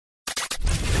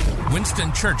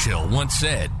Winston Churchill once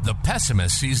said, "The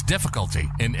pessimist sees difficulty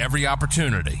in every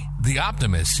opportunity. The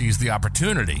optimist sees the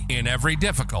opportunity in every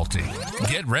difficulty."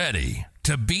 Get ready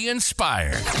to be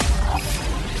inspired.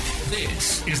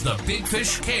 This is the Big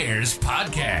Fish Cares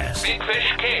Podcast. Big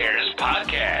Fish Cares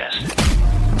Podcast.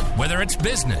 Whether it's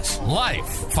business, life,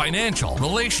 financial,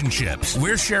 relationships,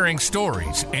 we're sharing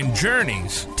stories and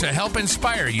journeys to help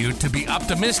inspire you to be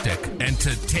optimistic and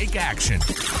to take action.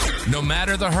 No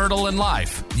matter the hurdle in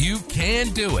life, you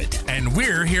can do it, and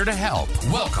we're here to help.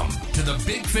 Welcome to the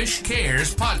Big Fish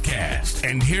Cares Podcast.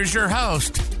 And here's your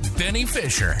host, Benny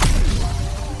Fisher.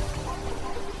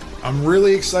 I'm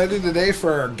really excited today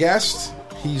for our guest.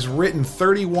 He's written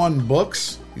 31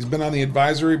 books. He's been on the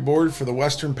advisory board for the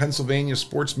Western Pennsylvania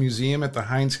Sports Museum at the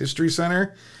Heinz History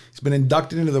Center. He's been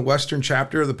inducted into the Western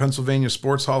chapter of the Pennsylvania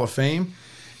Sports Hall of Fame.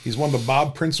 He's won the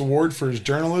Bob Prince Award for his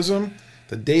journalism,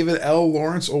 the David L.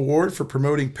 Lawrence Award for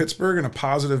promoting Pittsburgh in a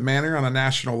positive manner on a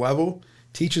national level,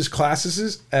 teaches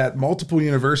classes at multiple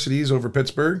universities over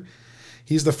Pittsburgh.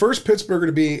 He's the first Pittsburgher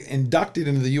to be inducted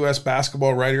into the U.S.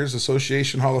 Basketball Writers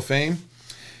Association Hall of Fame.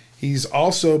 He's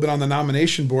also been on the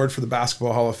nomination board for the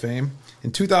Basketball Hall of Fame.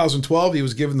 In 2012, he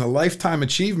was given the Lifetime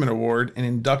Achievement Award and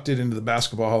inducted into the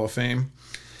Basketball Hall of Fame.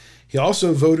 He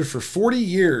also voted for 40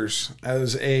 years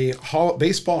as a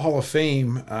Baseball Hall of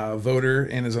Fame voter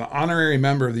and is an honorary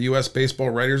member of the U.S.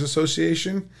 Baseball Writers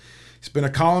Association. He's been a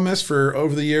columnist for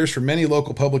over the years for many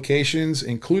local publications,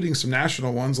 including some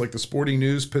national ones like the Sporting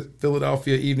News,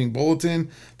 Philadelphia Evening Bulletin,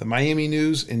 the Miami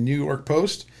News, and New York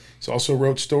Post. He's also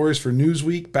wrote stories for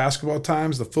Newsweek, Basketball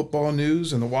Times, the Football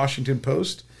News, and the Washington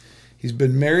Post. He's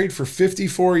been married for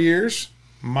 54 years.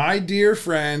 My dear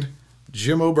friend,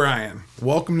 Jim O'Brien.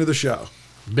 Welcome to the show.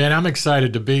 Ben, I'm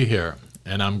excited to be here,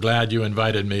 and I'm glad you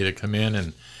invited me to come in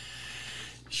and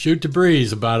shoot the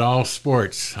breeze about all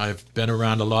sports. I've been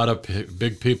around a lot of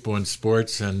big people in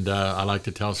sports, and I like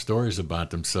to tell stories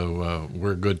about them, so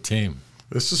we're a good team.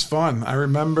 This is fun. I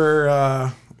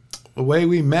remember the way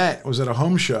we met was at a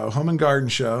home and garden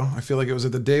show. I feel like it was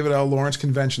at the David L. Lawrence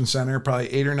Convention Center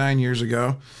probably 8 or 9 years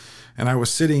ago. And I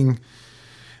was sitting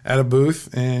at a booth,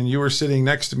 and you were sitting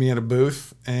next to me at a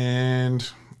booth, and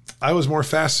I was more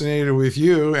fascinated with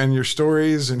you and your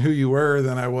stories and who you were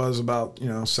than I was about,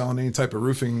 selling any type of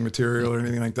roofing material or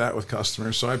anything like that with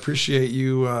customers. So I appreciate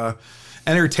you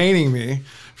entertaining me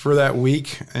for that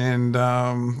week, and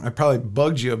I probably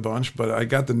bugged you a bunch, but I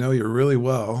got to know you really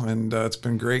well, and it's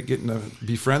been great getting to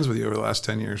be friends with you over the last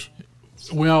 10 years.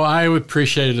 Well, I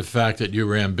appreciated the fact that you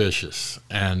were ambitious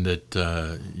and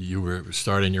that you were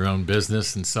starting your own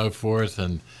business and so forth.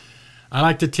 And I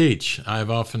like to teach.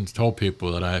 I've often told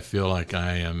people that I feel like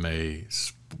I am a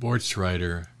sports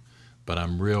writer, but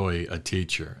I'm really a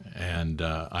teacher. And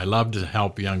I love to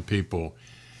help young people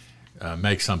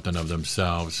make something of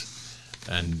themselves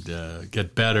and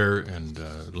get better and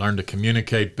learn to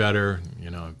communicate better.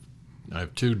 I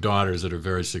have 2 daughters that are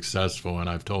very successful, and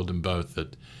I've told them both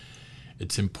that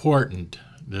it's important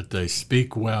that they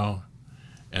speak well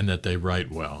and that they write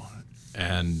well.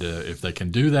 And if they can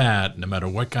do that, no matter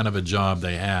what kind of a job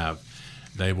they have,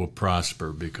 they will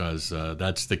prosper, because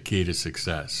that's the key to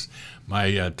success.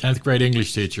 My 10th grade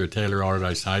English teacher at Taylor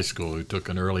Allardyce High School, who took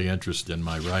an early interest in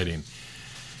my writing,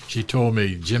 she told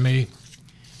me, "Jimmy,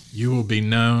 you will be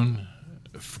known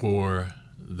for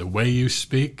the way you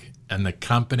speak and the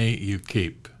company you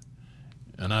keep."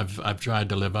 And I've tried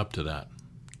to live up to that.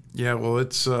 Yeah, well,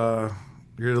 it's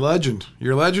you're a legend.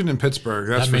 You're a legend in Pittsburgh.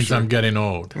 That's that means for sure. I'm getting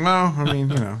old. No, I mean,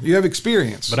 you have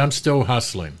experience. But I'm still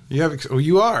hustling.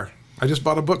 You are. I just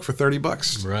bought a book for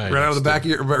 $30. Right out of the back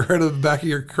of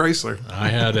your Chrysler. I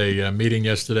had a meeting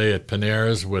yesterday at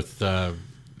Panera's with a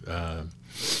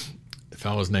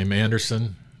fellow's named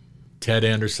Anderson, Ted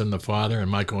Anderson, the father,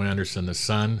 and Michael Anderson, the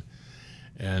son.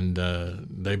 And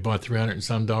they bought $300 and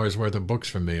some worth of books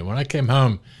from me. And when I came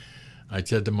home, I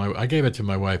gave it to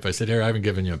my wife. I said, "Here, I haven't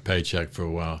given you a paycheck for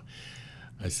a while."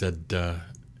 I said,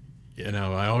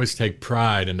 I always take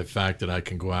pride in the fact that I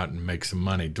can go out and make some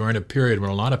money during a period when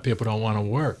a lot of people don't want to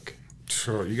work.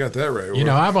 Sure, you got that right.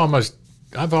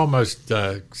 I've almost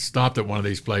stopped at one of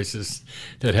these places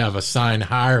that have a sign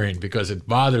hiring, because it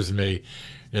bothers me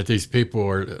that these people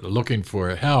are looking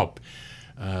for help.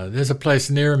 There's a place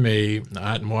near me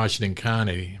out in Washington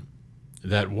County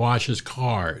that washes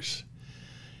cars.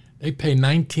 They pay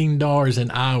 $19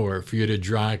 an hour for you to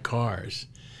dry cars.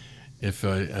 If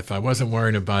I wasn't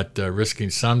worrying about risking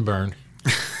sunburn,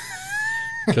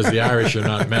 because the Irish are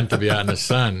not meant to be out in the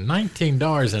sun,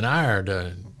 $19 an hour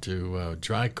to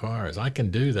dry cars, I can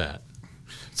do that.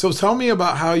 So tell me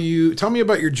about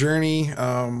your journey.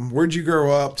 Where'd you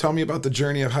grow up? Tell me about the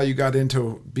journey of how you got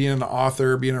into being an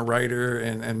author, being a writer,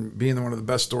 and being one of the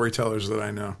best storytellers that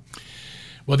I know.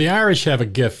 Well, the Irish have a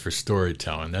gift for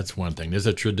storytelling. That's one thing. There's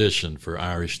a tradition for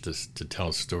Irish to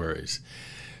tell stories.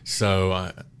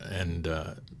 So,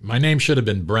 my name should have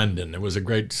been Brendan. There was a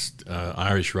great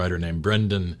Irish writer named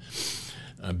Brendan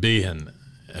Behan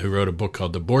who wrote a book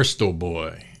called The Borstal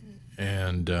Boy.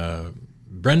 And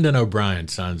Brendan O'Brien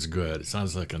sounds good. It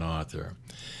sounds like an author.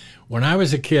 When I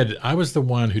was a kid, I was the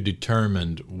one who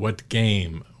determined what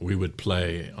game we would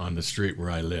play on the street where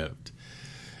I lived.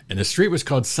 And the street was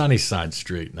called Sunnyside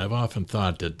Street. And I've often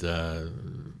thought that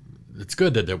it's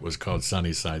good that it was called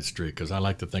Sunnyside Street, because I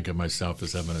like to think of myself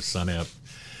as having a sunny up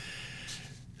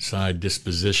side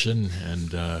disposition.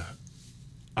 And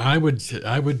I would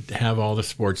have all the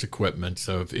sports equipment.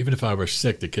 So even if I were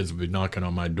sick, the kids would be knocking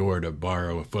on my door to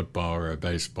borrow a football or a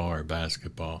baseball or a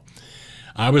basketball.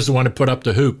 I was the one who put up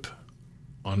the hoop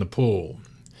on the pool.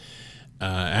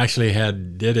 Actually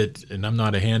did it, and I'm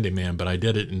not a handyman, but I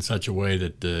did it in such a way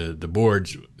that the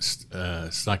boards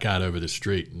stuck out over the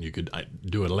street, and you could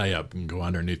do a layup and go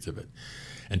underneath of it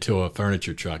until a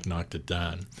furniture truck knocked it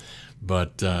down.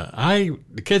 But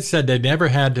the kids said they never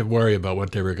had to worry about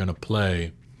what they were going to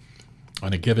play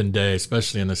on a given day,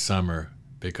 especially in the summer,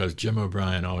 because Jim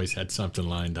O'Brien always had something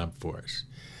lined up for us.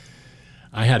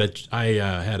 I had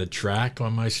a track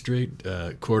on my street,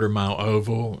 quarter-mile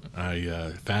oval.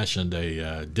 I fashioned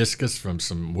a discus from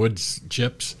some wood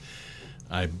chips.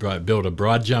 I built a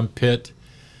broad jump pit.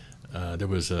 There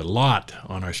was a lot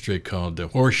on our street called the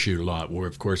Horseshoe Lot, where,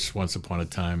 of course, once upon a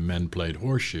time, men played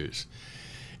horseshoes.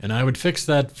 And I would fix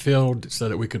that field so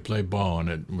that we could play ball. And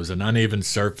it was an uneven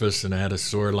surface, and it had a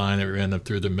sewer line that ran up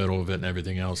through the middle of it and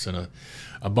everything else. And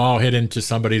a ball hit into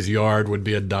somebody's yard would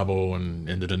be a double, and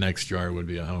into the next yard would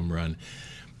be a home run.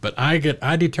 But I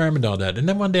determined all that. And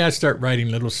then one day I start writing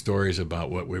little stories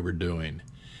about what we were doing.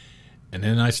 And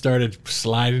then I started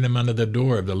sliding them under the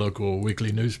door of the local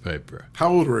weekly newspaper. How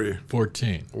old were you?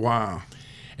 14. Wow.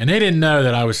 And they didn't know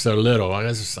that I was so little. I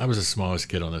was the smallest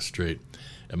kid on the street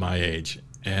at my age.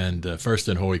 And first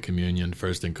in Holy Communion,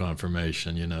 first in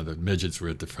confirmation, the midgets were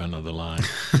at the front of the line.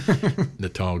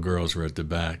 The tall girls were at the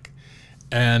back.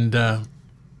 And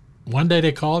one day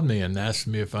they called me and asked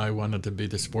me if I wanted to be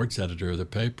the sports editor of the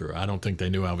paper. I don't think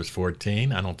they knew I was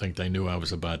 14. I don't think they knew I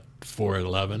was about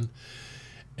 4'11".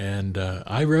 And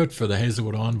I wrote for the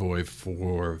Hazelwood Envoy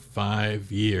for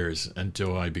 5 years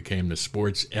until I became the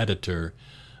sports editor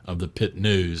of the Pitt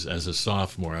News as a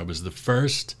sophomore. I was the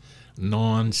first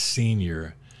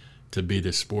non-senior to be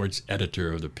the sports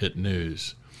editor of the Pitt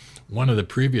News. One of the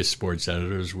previous sports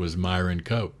editors was Myron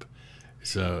Cope.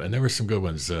 And there were some good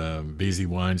ones. B.Z.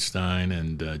 Weinstein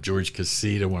and George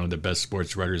Casita, one of the best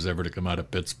sports writers ever to come out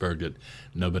of Pittsburgh that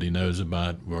nobody knows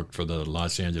about, worked for the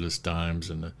Los Angeles Times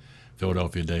and the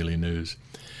Philadelphia Daily News.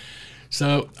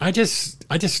 So I just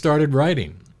started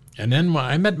writing. And then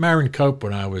I met Myron Cope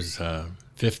when I was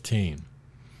 15.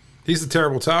 He's the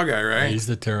terrible towel guy, right? He's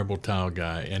the terrible towel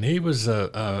guy. And he was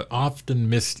often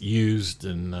misused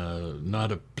and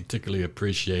not a particularly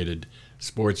appreciated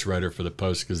sports writer for the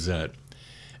Post-Gazette.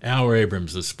 Al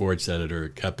Abrams, the sports editor,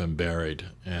 kept him buried.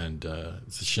 And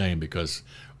it's a shame because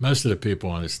most of the people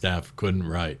on his staff couldn't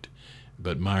write.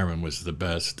 But Myron was the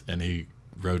best, and he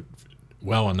wrote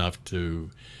well enough to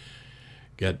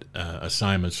get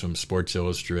assignments from Sports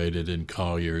Illustrated and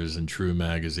Collier's and True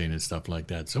Magazine and stuff like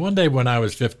that. So one day when I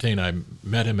was 15, I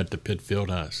met him at the Pitt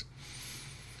Fieldhouse.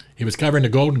 He was covering the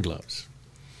Golden Gloves,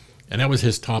 and that was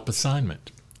his top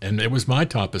assignment. And it was my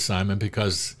top assignment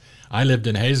because I lived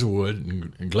in Hazelwood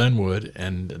and Glenwood,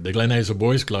 and the Glen Hazel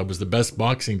Boys Club was the best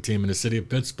boxing team in the city of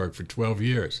Pittsburgh for 12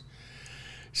 years.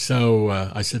 So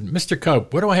I said, Mr.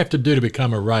 Cope, what do I have to do to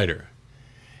become a writer?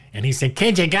 And he said,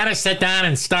 kid, you got to sit down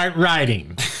and start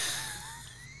writing.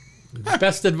 The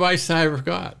best advice I ever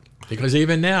got. Because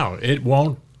even now, it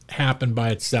won't happen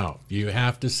by itself. You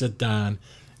have to sit down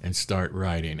and start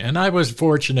writing. And I was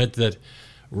fortunate that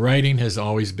writing has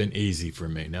always been easy for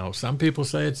me. Now, some people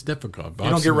say it's difficult. You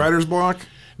don't get writer's block?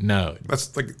 No.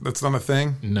 That's not a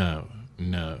thing? No.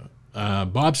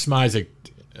 Bob Smizik,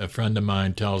 a friend of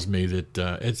mine, tells me that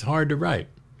it's hard to write.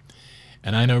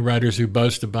 And I know writers who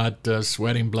boast about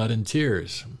sweating blood and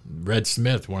tears. Red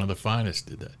Smith, one of the finest,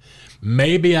 did that.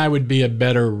 Maybe I would be a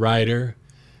better writer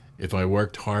if I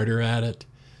worked harder at it,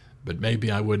 but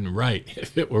maybe I wouldn't write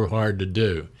if it were hard to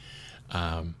do.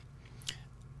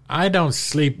 I don't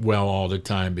sleep well all the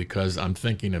time because I'm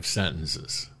thinking of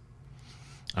sentences.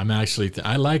 I'm actually,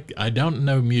 I don't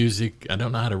know music. I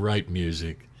don't know how to write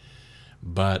music,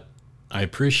 but I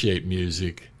appreciate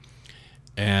music.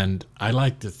 And I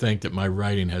like to think that my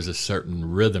writing has a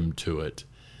certain rhythm to it.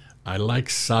 I like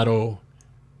subtle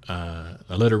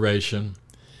alliteration.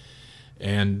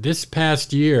 And this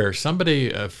past year,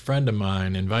 a friend of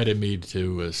mine, invited me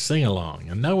to sing along.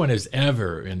 And no one has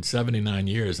ever, in 79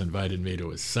 years, invited me to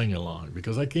a sing along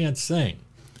because I can't sing.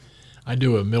 I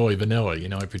do a Milli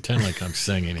Vanilli, I pretend like I'm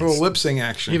singing. A little lip sync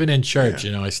action. Even in church,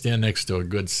 I stand next to a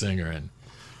good singer and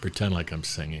pretend like I'm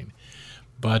singing.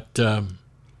 But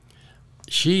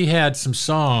she had some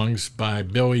songs by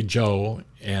Billy Joel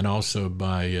and also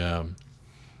by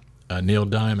Neil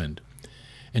Diamond.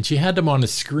 And she had them on the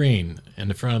screen in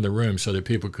the front of the room so that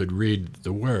people could read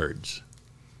the words.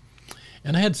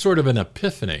 And I had sort of an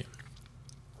epiphany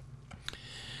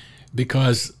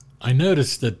because I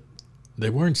noticed that they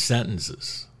weren't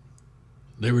sentences.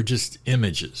 They were just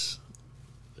images.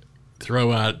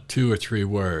 Throw out 2 or 3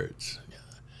 words,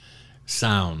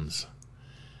 sounds.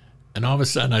 And all of a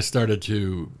sudden I started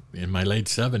to, in my late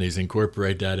 70s,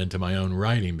 incorporate that into my own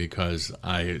writing because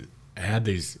I had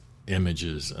these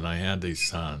images and I had these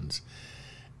sounds.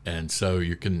 And so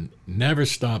you can never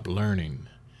stop learning.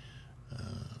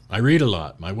 I read a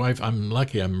lot. My wife, I'm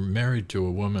lucky, I'm married to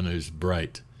a woman who's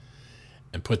bright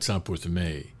and puts up with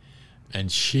me. And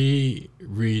she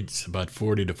reads about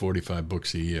 40 to 45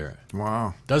 books a year.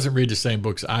 Wow. Doesn't read the same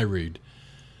books I read.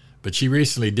 But she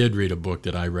recently did read a book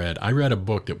that I read. I read a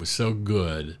book that was so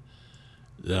good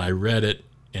that I read it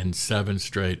in 7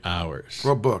 straight hours.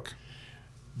 What book?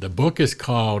 The book is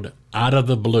called Out of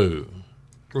the Blue.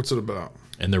 What's it about?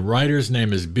 And the writer's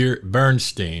name is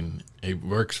Bernstein. He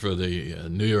works for the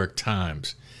New York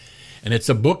Times. And it's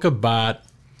a book about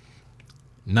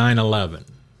 9/11.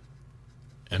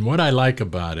 And what I like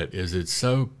about it is it's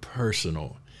so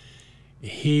personal.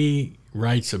 He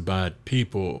writes about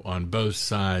people on both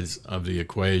sides of the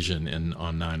equation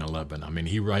on 9/11. I mean,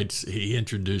 he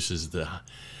introduces the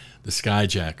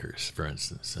skyjackers, for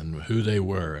instance, and who they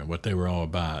were and what they were all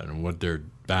about and what their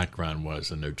background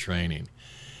was and their training.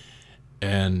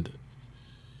 And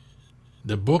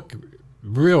the book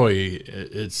really,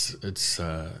 it's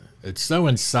so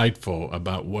insightful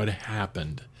about what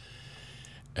happened.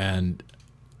 And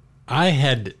I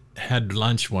had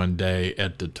lunch one day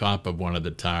at the top of one of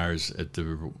the towers at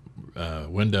the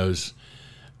windows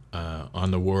on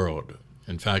the World.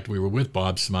 In fact, we were with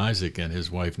Bob Smizik and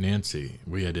his wife Nancy.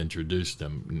 We had introduced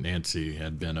them. Nancy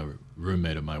had been a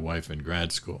roommate of my wife in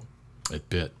grad school at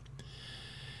Pitt.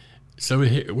 So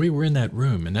we were in that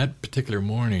room, and that particular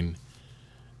morning,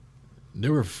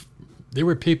 there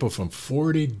were people from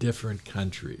 40 different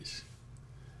countries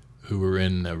who were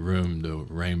in the room, the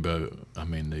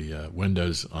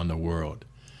windows on the World,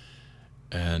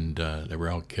 and they were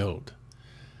all killed.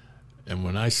 And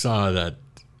when I saw that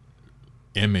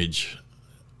image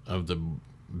of the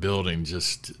building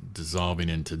just dissolving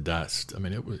into dust, I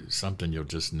mean, it was something you'll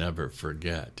just never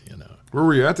forget, Where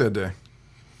were you at that day?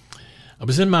 I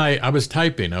was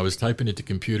typing at the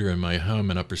computer in my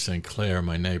home in Upper St. Clair.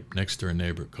 My next door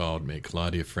neighbor called me,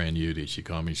 Claudia Franiuti. She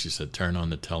called me, she said, turn on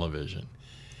the television.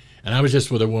 And I was just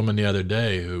with a woman the other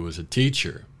day who was a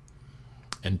teacher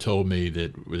and told me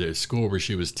that with the school where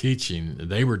she was teaching,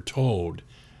 they were told,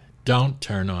 don't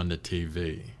turn on the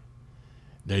TV.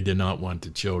 They did not want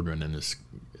the children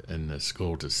in the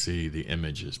school to see the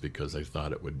images because they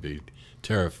thought it would be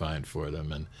terrifying for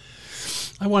them. And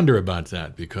I wonder about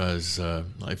that because,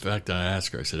 in fact, I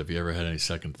asked her, I said, have you ever had any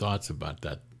second thoughts about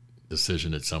that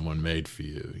decision that someone made for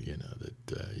you,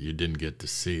 that you didn't get to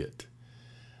see it?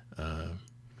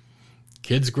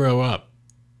 Kids grow up.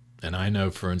 And I know,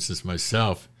 for instance,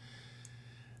 myself,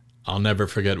 I'll never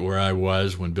forget where I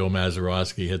was when Bill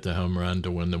Mazeroski hit the home run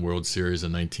to win the World Series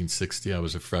in 1960. I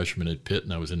was a freshman at Pitt,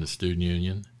 and I was in the student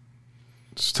union.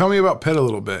 Just tell me about Pitt a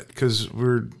little bit, because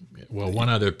Well, one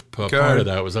other part of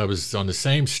that was I was on the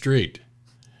same street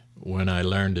when I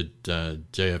learned that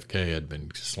JFK had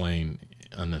been slain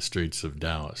on the streets of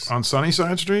Dallas. On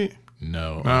Sunnyside Street?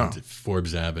 No, on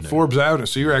Forbes Avenue. Forbes Avenue.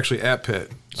 So you were actually at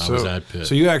Pitt. I was at Pitt.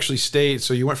 So you actually stayed.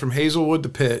 So you went from Hazelwood to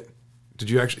Pitt. Did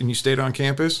you actually? And you stayed on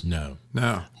campus? No.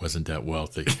 No. Wasn't that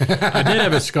wealthy. I did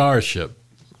have a scholarship.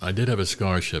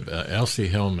 Elsie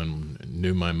Hillman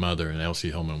knew my mother, and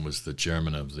Elsie Hillman was the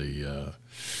chairman of the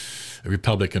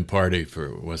Republican Party for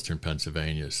Western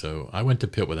Pennsylvania. So I went to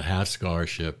Pitt with a half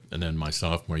scholarship, and then my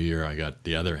sophomore year I got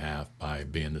the other half by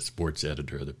being the sports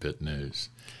editor of the Pitt News.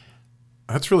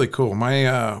 That's really cool.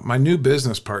 My new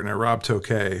business partner, Rob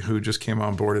Tokay, who just came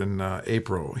on board in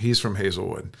April, he's from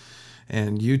Hazelwood.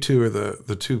 And you two are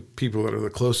the two people that are the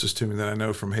closest to me that I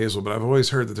know from Hazel. But I've always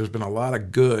heard that there's been a lot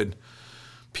of good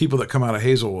people that come out of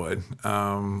Hazelwood.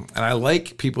 And I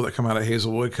like people that come out of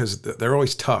Hazelwood because they're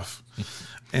always tough.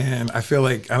 And I feel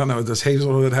like, I don't know, does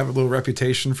Hazelwood have a little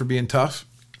reputation for being tough?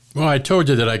 Well, I told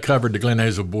you that I covered the Glen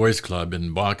Hazel Boys Club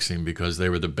in boxing because they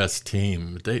were the best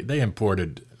team. They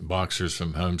imported boxers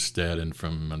from Homestead and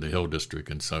from the Hill District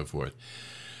and so forth.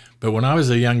 But when I was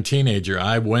a young teenager,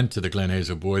 I went to the Glen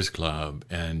Hazel Boys Club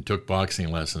and took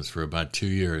boxing lessons for about 2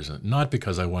 years. Not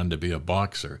because I wanted to be a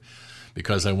boxer,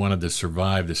 because I wanted to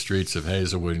survive the streets of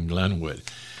Hazelwood and Glenwood.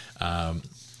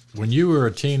 When you were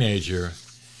a teenager,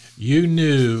 you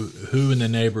knew who in the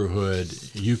neighborhood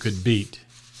you could beat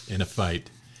in a fight.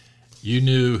 You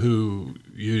knew who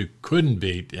you couldn't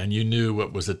beat, and you knew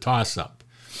what was a toss-up.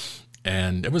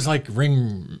 And it was like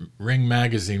Ring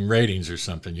magazine ratings or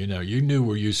something. You knew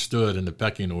where you stood in the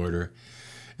pecking order.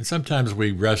 And sometimes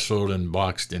we wrestled and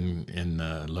boxed in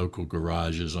local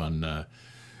garages on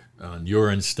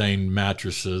urine-stained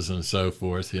mattresses and so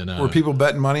forth. Were people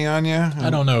betting money on you? I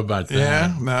don't know about that.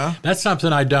 Yeah, no. That's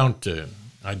something I don't do.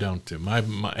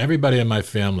 My everybody in my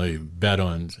family bet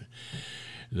on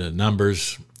the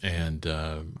numbers, and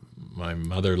my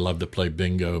mother loved to play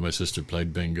bingo. My sister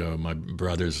played bingo. My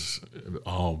brothers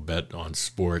all bet on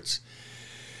sports.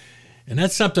 And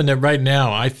that's something that right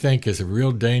now I think is a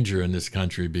real danger in this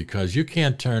country, because you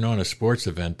can't turn on a sports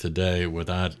event today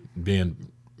without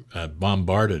being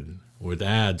bombarded with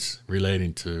ads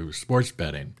relating to sports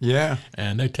betting. Yeah.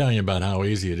 And they're telling you about how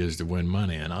easy it is to win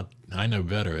money. And I know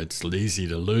better. It's easy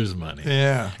to lose money.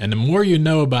 Yeah. And the more you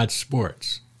know about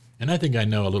sports, and I think I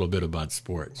know a little bit about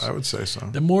sports. I would say so.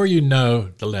 The more you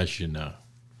know, the less you know.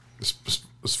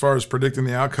 As far as predicting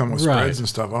the outcome with spreads and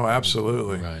stuff, oh,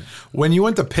 absolutely. Right. When you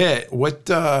went to Pitt, what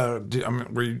did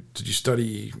you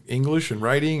study English and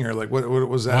writing, or like what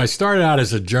was that? Well, I started out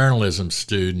as a journalism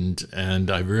student,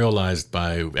 and I realized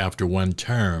after one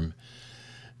term,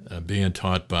 being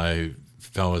taught by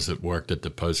fellows that worked at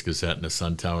the Post-Gazette and the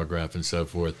Sun-Telegraph and so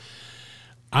forth,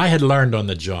 I had learned on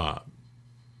the job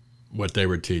what they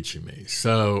were teaching me.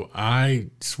 So I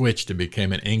switched and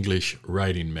became an English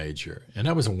writing major. And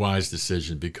that was a wise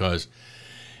decision, because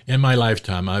in my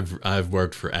lifetime, I've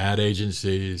worked for ad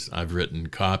agencies, I've written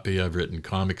copy, I've written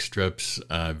comic strips,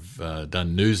 I've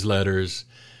done newsletters,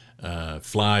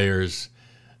 flyers.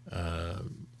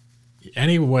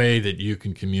 Any way that you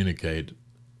can communicate,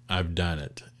 I've done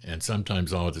it. And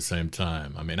sometimes all at the same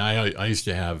time. I mean, I used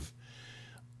to have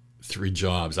 3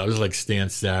 jobs. I was like Stan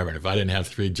Savran. If I didn't have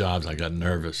 3 jobs, I got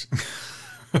nervous.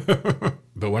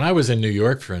 But when I was in New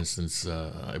York, for instance,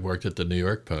 I worked at the New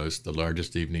York Post, the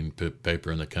largest evening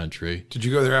paper in the country. Did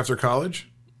you go there after college?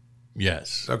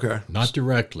 Yes. Okay. Not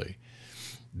directly.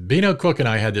 Beano Cook and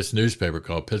I had this newspaper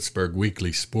called Pittsburgh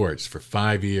Weekly Sports for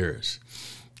 5 years.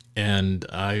 And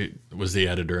I was the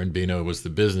editor, and Beano was the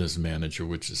business manager,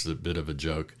 which is a bit of a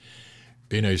joke.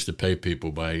 Beano used to pay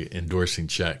people by endorsing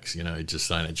checks. He'd just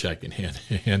sign a check and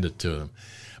hand it to them.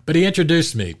 But he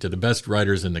introduced me to the best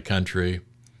writers in the country,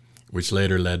 which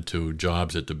later led to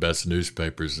jobs at the best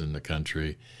newspapers in the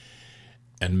country.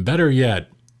 And better yet,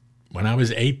 when I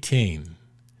was 18,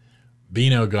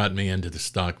 Beano got me into the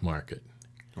stock market.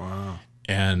 Wow.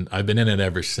 And I've been in it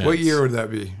ever since. What year would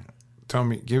that be? Tell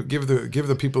me, give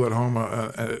the people at home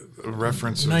a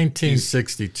reference.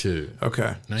 1962.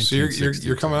 Okay, so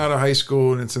you're coming out of high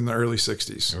school, and it's in the early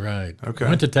 60s. Right. Okay. I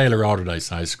went to Taylor Alderdice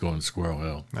High School in Squirrel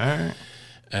Hill. All right.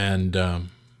 And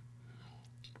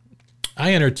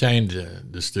I entertained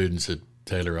the students at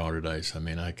Taylor Alderdice. I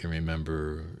mean, I can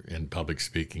remember in public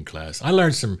speaking class. I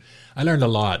learned a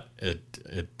lot at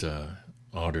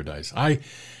Alderdice. I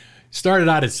started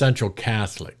out at Central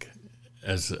Catholic.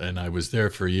 And I was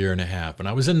there for a year and a half. And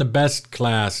I was in the best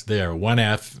class there,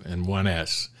 1F and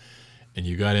 1S. And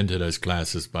you got into those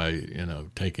classes by,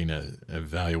 taking an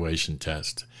evaluation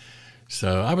test.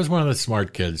 So I was one of the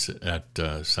smart kids at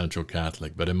Central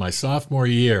Catholic. But in my sophomore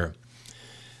year,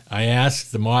 I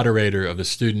asked the moderator of the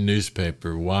student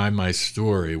newspaper why my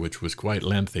story, which was quite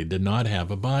lengthy, did not have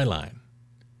a byline.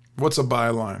 What's a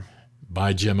byline?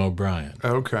 By Jim O'Brien.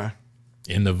 Okay.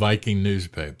 In the Viking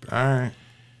newspaper. All right.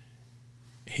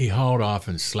 He hauled off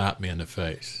and slapped me in the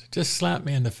face. Just slapped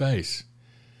me in the face.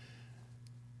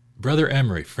 Brother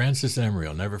Emery, Francis Emery,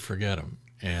 I'll never forget him.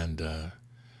 And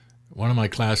one of my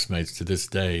classmates to this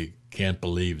day can't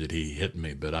believe that he hit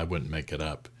me, but I wouldn't make it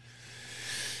up.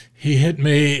 He hit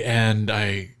me, and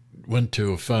I went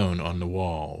to a phone on the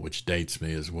wall, which dates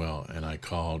me as well. And I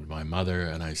called my mother,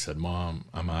 and I said, Mom,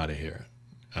 I'm out of here.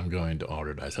 I'm going to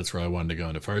Alderdice. That's where I wanted to go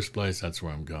in the first place. That's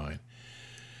where I'm going.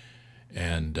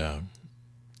 And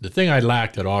the thing I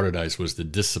lacked at Alderdice was the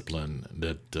discipline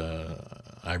that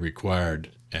I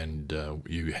required, and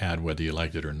you had whether you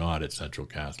liked it or not at Central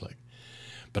Catholic.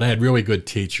 But I had really good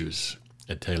teachers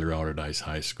at Taylor Alderdice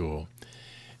High School,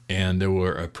 And there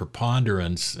were a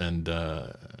preponderance, and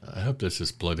I hope this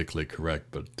is politically correct,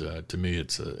 but to me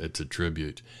it's a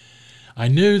tribute. I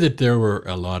knew that there were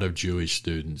a lot of Jewish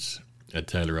students at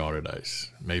Taylor Allderdice,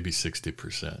 maybe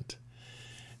 60%,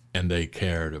 and they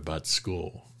cared about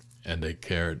school, and they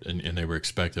cared, and they were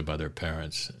expected by their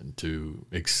parents to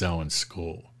excel in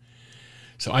school.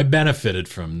 So I benefited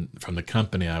from the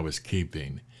company I was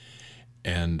keeping,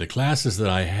 and the classes that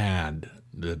I had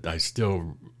that they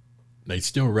still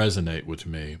resonate with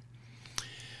me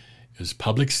is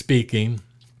public speaking,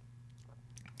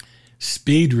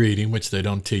 speed reading, which they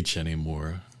don't teach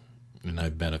anymore, and I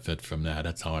benefit from that.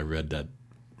 That's how I read that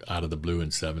out of the blue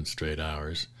in 7 straight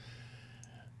hours.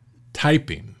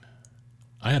 Typing.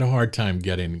 I had a hard time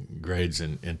getting grades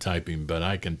in typing, but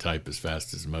I can type as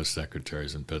fast as most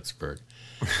secretaries in Pittsburgh.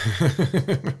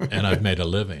 And I've made a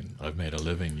living.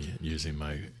 Using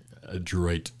my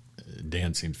adroit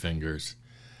dancing fingers.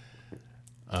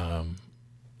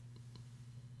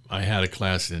 I had a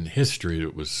class in history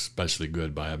that was especially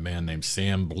good by a man named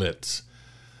Sam Blitz.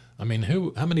 I mean,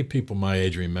 how many people my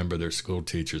age remember their school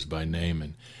teachers by name?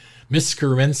 And Miss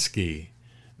Kerensky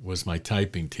was my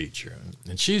typing teacher.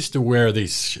 And she used to wear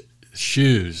these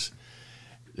shoes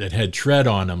that had tread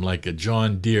on them like a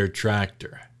John Deere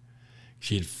tractor.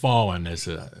 She had fallen as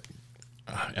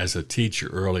a teacher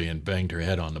early and banged her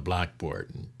head on the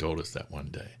blackboard and told us that one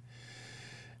day.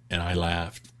 And I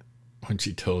laughed when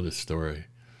she told the story.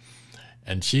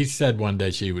 And she said one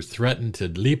day she was threatened to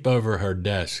leap over her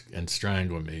desk and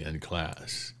strangle me in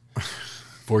class.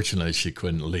 Fortunately, she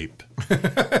couldn't leap.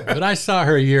 But I saw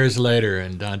her years later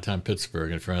in downtown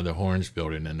Pittsburgh in front of the Horns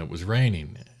building, and it was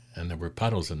raining, and there were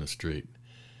puddles in the street.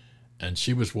 And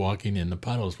she was walking in the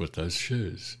puddles with those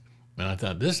shoes. And I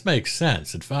thought, this makes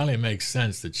sense. It finally makes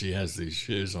sense that she has these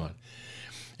shoes on.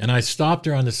 And I stopped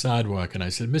her on the sidewalk, and I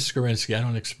said, Miss Kerensky, I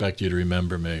don't expect you to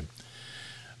remember me,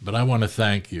 but I want to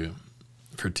thank you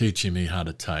for teaching me how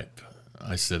to type.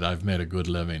 I said, I've made a good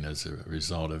living as a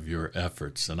result of your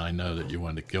efforts, and I know that you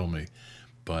wanted to kill me,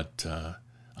 but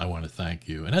I want to thank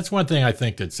you. And that's one thing I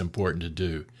think that's important to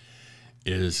do,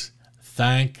 is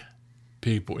thank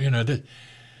people.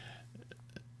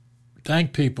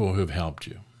 Thank people who've helped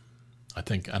you. I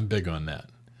think I'm big on that.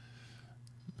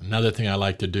 Another thing I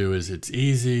like to do is it's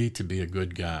easy to be a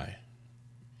good guy,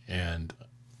 and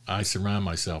I surround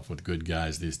myself with good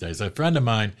guys these days. A friend of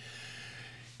mine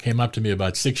came up to me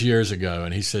about 6 years ago,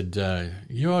 and he said,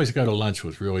 you always go to lunch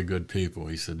with really good people.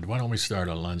 He said, why don't we start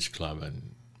a lunch club?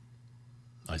 And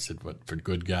I said, what, for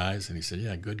good guys? And he said,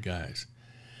 yeah, good guys.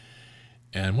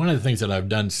 And one of the things that I've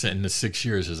done in the 6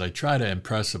 years is I try to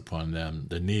impress upon them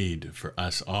the need for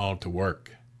us all to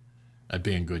work at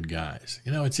being good guys.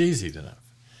 It's easy enough.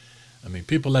 I mean,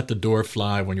 people let the door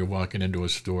fly when you're walking into a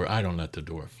store. I don't let the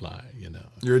door fly,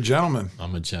 You're a gentleman.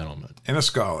 I'm a gentleman. And a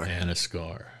scholar. And a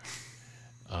scholar.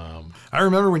 I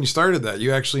remember when you started that,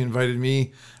 you actually invited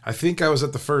me. I think I was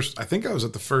at the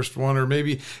first one, or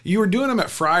maybe you were doing them at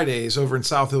Fridays over in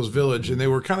South Hills Village, and they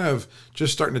were kind of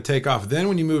just starting to take off. Then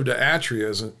when you moved to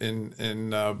Atria's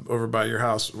in over by your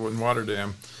house in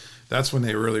Waterdam, that's when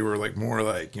they really were more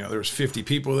like, there was 50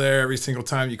 people there every single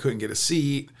time. You couldn't get a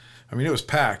seat. I mean, it was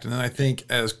packed. And then I think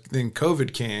then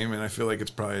COVID came, and I feel like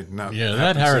it's probably not. Yeah,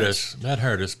 that hurt us. That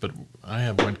hurt us. But I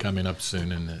have one coming up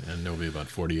soon, and there'll be about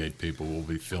 48 people. We'll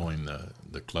be filling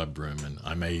the club room, and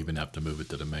I may even have to move it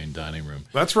to the main dining room.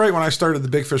 That's right. When I started the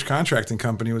Big Fish Contracting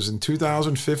Company, it was in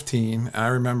 2015. I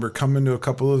remember coming to a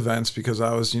couple of events because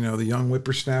I was, the young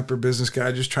whippersnapper business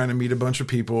guy just trying to meet a bunch of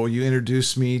people. You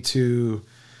introduced me to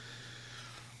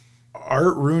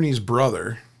Art Rooney's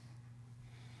brother.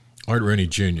 Art Rooney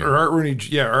Jr. Or Art Rooney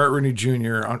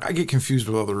Jr. I get confused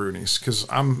with all the Rooneys because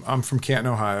I'm from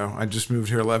Canton, Ohio. I just moved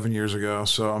here 11 years ago,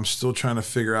 so I'm still trying to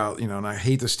figure out, and I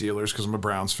hate the Steelers because I'm a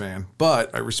Browns fan,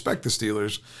 but I respect the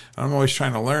Steelers. I'm always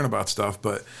trying to learn about stuff,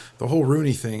 but the whole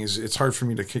Rooney thing it's hard for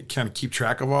me to kind of keep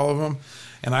track of all of them.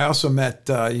 And I also met,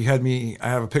 I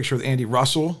have a picture with Andy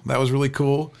Russell. That was really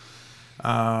cool.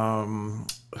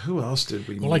 Who else did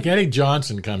we meet? Well, like Eddie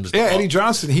Johnson comes. Yeah, Eddie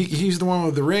Johnson. He's the one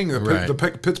with the ring,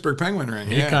 the Pittsburgh Penguin ring.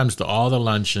 He comes to all the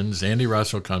luncheons. Andy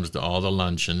Russell comes to all the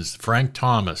luncheons. Frank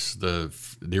Thomas, the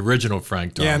original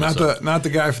Frank Thomas. Yeah, not the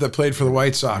guy that played for the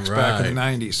White Sox back in the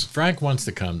 90s. Frank wants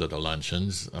to come to the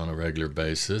luncheons on a regular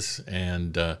basis.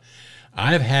 And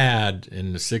I've had,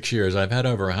 in the 6 years, I've had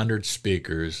over 100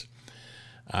 speakers.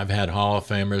 I've had Hall of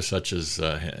Famers such as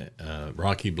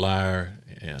Rocky Bleier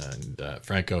and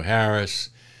Franco Harris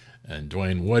and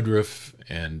Dwayne Woodruff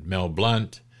and Mel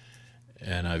Blount,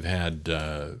 and I've had.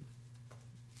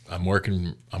 I'm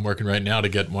working right now to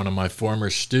get one of my former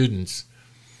students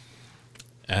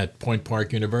at Point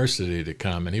Park University to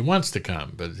come, and he wants to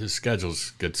come, but his schedule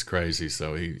gets crazy,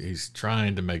 so he's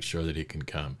trying to make sure that he can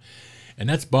come. And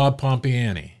that's Bob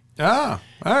Pompiani. Ah,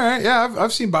 all right. Yeah,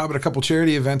 I've seen Bob at a couple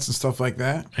charity events and stuff like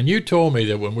that. And you told me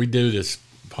that when we do this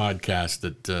podcast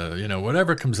that,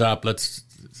 whatever comes up, let's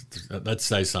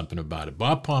say something about it.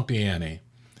 Bob Pompiani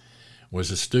was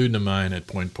a student of mine at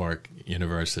Point Park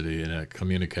University in a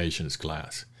communications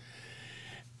class.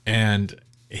 And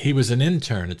he was an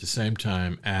intern at the same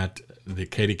time at the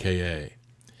KDKA.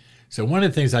 So one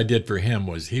of the things I did for him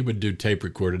was he would do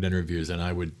tape-recorded interviews, and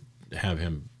I would have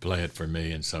him play it for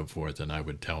me and so forth, and I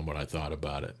would tell him what I thought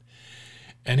about it.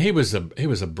 And he was a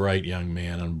bright young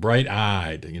man and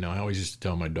bright-eyed. I always used to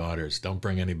tell my daughters, don't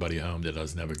bring anybody home that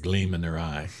doesn't have a gleam in their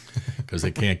eye because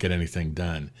they can't get anything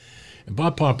done. And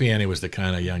Bob Pompiani was the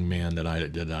kind of young man that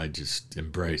I just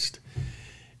embraced.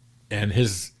 And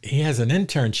he has an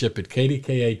internship at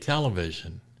KDKA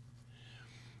Television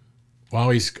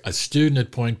while he's a student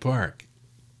at Point Park.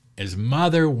 His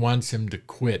mother wants him to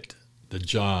quit the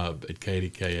job at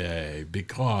KDKA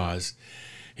because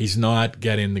he's not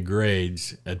getting the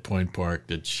grades at Point Park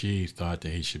that she thought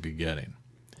that he should be getting.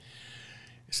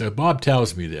 So Bob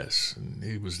tells me this. And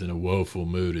he was in a woeful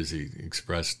mood as he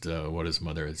expressed what his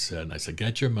mother had said. And I said,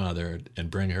 get your mother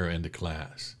and bring her into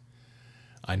class.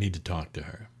 I need to talk to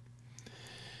her.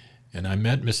 And I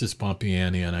met Mrs.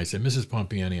 Pompiani, and I said, Mrs.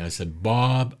 Pompiani, I said,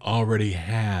 Bob already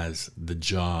has the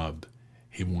job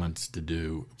he wants to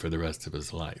do for the rest of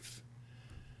his life.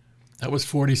 That was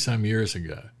 40-some years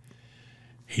ago.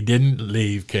 He didn't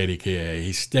leave KDKA.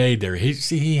 He stayed there.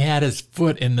 He had his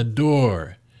foot in the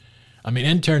door. I mean,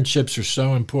 internships are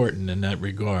so important in that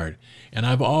regard. And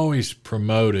I've always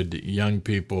promoted young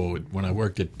people. When I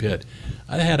worked at Pitt,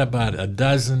 I had about a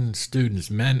dozen students,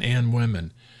 men and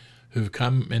women, who've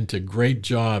come into great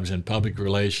jobs in public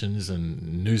relations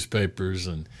and newspapers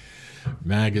and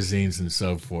magazines and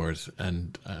so forth.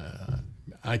 And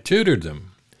I tutored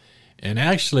them. And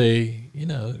actually,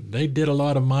 they did a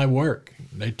lot of my work.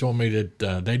 They told me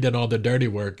that they did all the dirty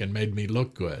work and made me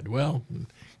look good. Well,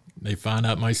 they found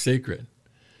out my secret.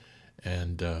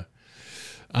 And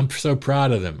I'm so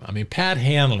proud of them. I mean, Pat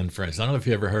Hanlon, for instance. I don't know if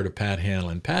you ever heard of Pat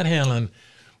Hanlon. Pat Hanlon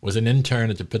was an intern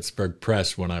at the Pittsburgh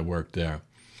Press when I worked there.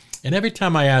 And every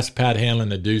time I asked Pat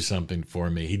Hanlon to do something for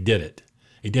me, he did it.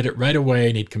 He did it right away,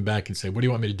 and he'd come back and say, what do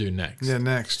you want me to do next? Yeah,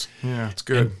 next. Yeah, it's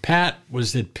good. And Pat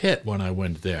was at Pitt when I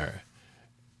went there,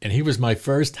 and he was my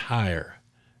first hire.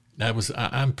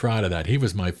 I'm proud of that. He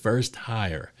was my first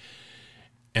hire.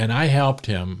 And I helped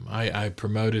him. I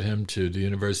promoted him to the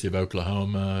University of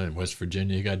Oklahoma and West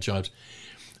Virginia. He got jobs.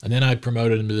 And then I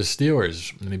promoted him to the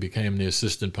Steelers, and he became the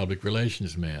assistant public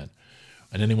relations man.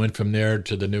 And then he went from there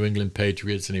to the New England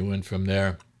Patriots, and he went from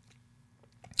there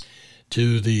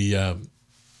to the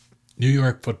New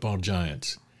York Football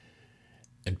Giants.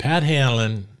 And Pat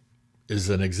Hanlon is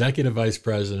an executive vice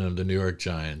president of the New York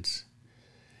Giants.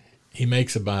 He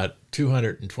makes about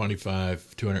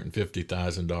 $225,000,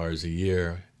 $250,000 a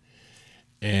year.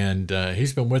 And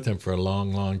he's been with him for a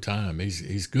long, long time.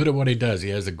 He's good at what he does. He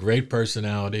has a great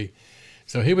personality.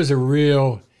 So he was a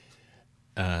real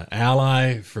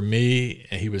ally for me.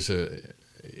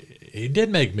 He did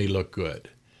make me look good.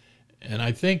 And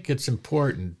I think it's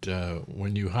important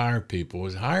when you hire people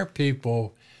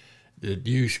that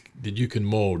you can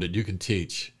mold, that you can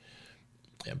teach.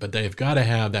 But they've got to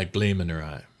have that gleam in their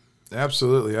eye.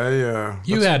 Absolutely.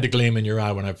 You had the gleam in your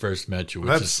eye when I first met you,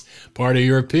 which is part of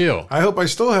your appeal. I hope I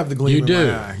still have the gleam in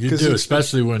my eye. You do,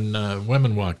 especially when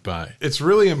women walk by. It's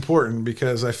really important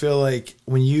because I feel like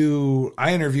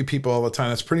I interview people all the time.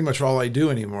 That's pretty much all I do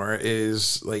anymore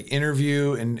is like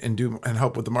interview and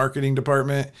help with the marketing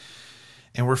department.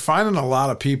 And we're finding a lot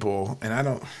of people,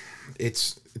 and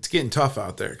it's getting tough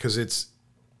out there because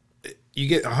you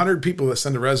get 100 people that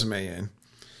send a resume in.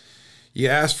 You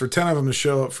ask for 10 of them to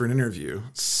show up for an interview.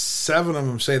 7 of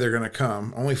them say they're going to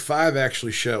come. Only 5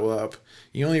 actually show up.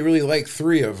 You only really like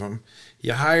 3 of them.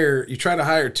 You try to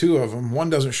hire 2 of them. 1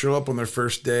 doesn't show up on their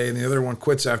first day, and the other one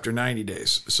quits after 90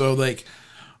 days. So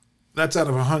that's out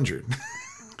of 100.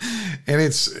 And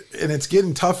it's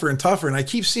getting tougher and tougher. And I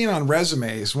keep seeing on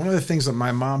resumes, one of the things that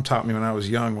my mom taught me when I was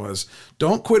young was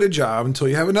don't quit a job until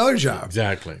you have another job.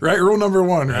 Exactly. Right? Rule number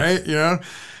 1, right?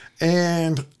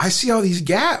 And I see all these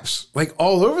gaps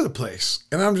all over the place.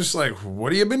 And I'm just like,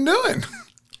 what have you been doing?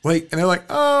 And they're like,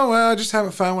 oh, well, I just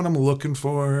haven't found what I'm looking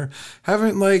for.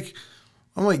 I'm like,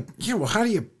 yeah, well, how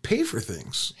do you pay for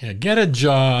things? Yeah, get a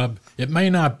job. It may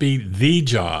not be the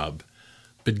job,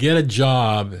 but get a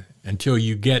job until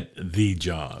you get the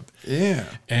job. Yeah.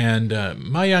 And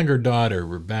my younger daughter,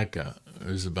 Rebecca,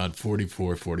 who's about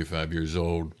 44, 45 years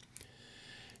old,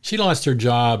 She lost her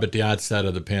job at the outset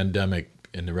of the pandemic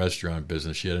in the restaurant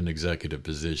business. She had an executive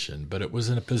position, but it was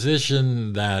in a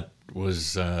position that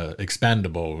was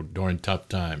expendable during tough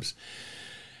times.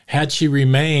 Had she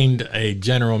remained a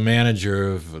general manager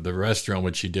of the restaurant,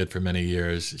 which she did for many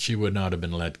years, she would not have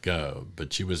been let go.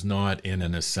 But she was not in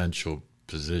an essential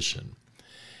position,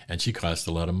 and she cost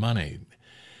a lot of money.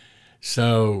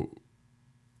 So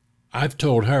I've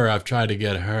told her, I've tried to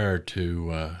get her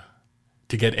to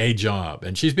get a job,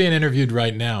 and she's being interviewed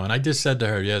right now. And I just said to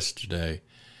her yesterday,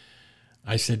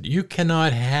 I said, you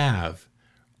cannot have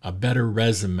a better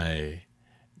resume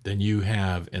than you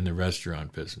have in the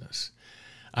restaurant business.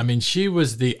 I mean, she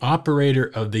was the operator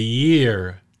of the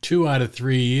year 2 out of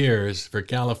 3 years for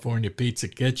California Pizza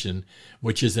Kitchen,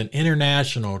 which is an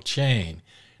international chain.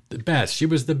 The best. She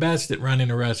was the best at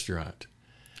running a restaurant.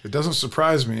 It doesn't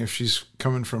surprise me if she's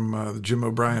coming from the Jim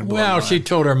O'Brien bloodline. Well, she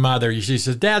told her mother, she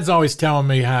says, Dad's always telling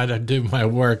me how to do my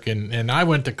work, and I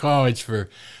went to college for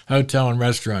hotel and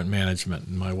restaurant management.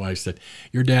 And my wife said,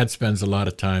 your dad spends a lot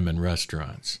of time in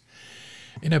restaurants.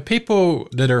 You know, people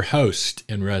that are hosts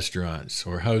in restaurants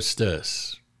or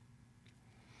hostess,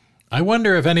 I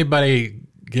wonder if anybody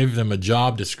gave them a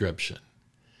job description.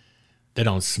 They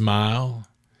don't smile.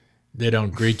 They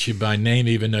don't greet you by name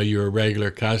even though you're a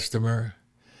regular customer.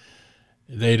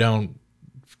 They don't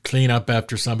clean up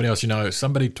after somebody else. You know,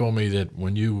 somebody told me that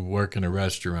when you work in a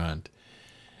restaurant,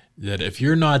 that if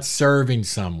you're not serving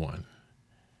someone,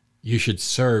 you should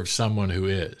serve someone who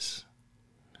is.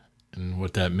 And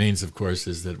what that means, of course,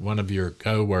 is that one of your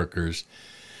coworkers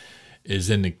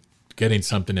is getting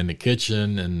something in the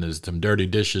kitchen and there's some dirty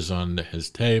dishes on his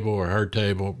table or her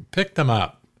table. Pick them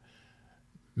up.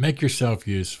 Make yourself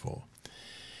useful.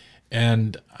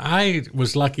 And I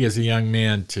was lucky as a young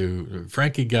man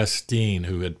Frankie Gustine,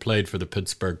 who had played for the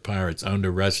Pittsburgh Pirates, owned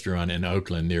a restaurant in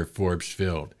Oakland near Forbes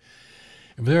Field.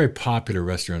 A very popular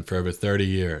restaurant for over 30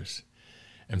 years.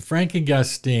 And Frankie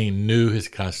Gustine knew his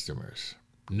customers.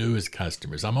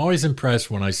 I'm always impressed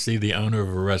when I see the owner of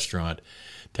a restaurant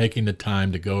taking the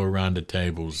time to go around the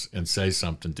tables and say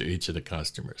something to each of the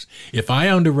customers. If I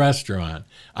owned a restaurant,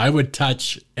 I would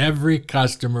touch every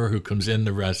customer who comes in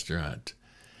the restaurant.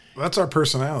 That's our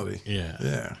personality.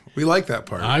 Yeah. We like that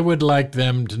part. I would like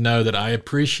them to know that I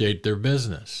appreciate their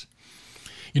business.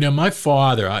 You know, my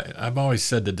father, I've always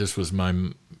said that this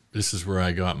is where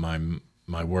I got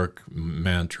my work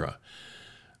mantra.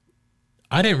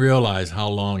 I didn't realize how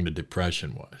long the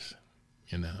Depression was.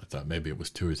 You know, I thought maybe it was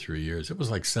 2 or 3 years. It was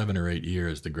like 7 or 8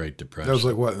 years, the Great Depression. That was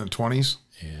like what, in the 20s?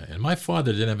 Yeah, and my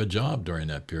father didn't have a job during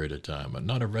that period of time, but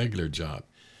not a regular job.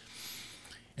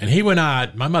 And he went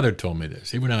out, my mother told me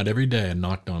this, he went out every day and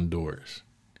knocked on doors.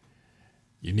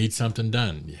 You need something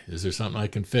done. Is there something I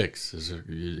can fix? Is there,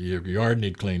 your yard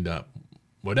need cleaned up?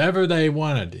 Whatever they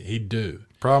wanted, he'd do.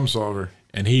 Problem solver.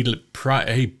 And he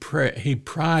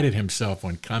prided himself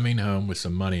on coming home with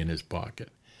some money in his pocket.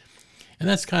 And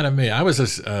that's kind of me. I was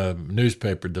a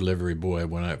newspaper delivery boy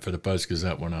for the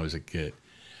Post-Gazette when I was a kid.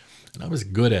 And I was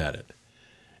good at it.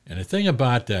 And the thing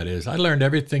about that is I learned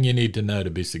everything you need to know to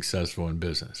be successful in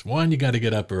business. One, you got to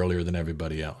get up earlier than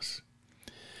everybody else.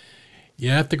 You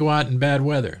have to go out in bad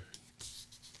weather.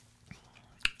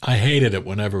 I hated it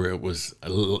whenever it was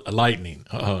lightning.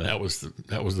 Oh, that was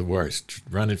the worst.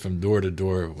 Running from door to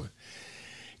door.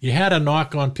 You had to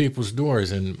knock on people's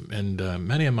doors, and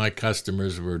many of my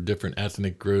customers were different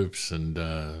ethnic groups, and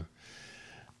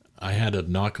I had to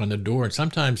knock on the door, and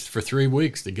sometimes for 3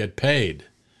 weeks to get paid.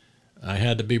 I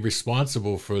had to be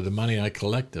responsible for the money I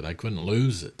collected. I couldn't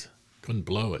lose it, couldn't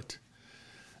blow it.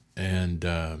 And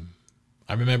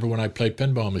I remember when I played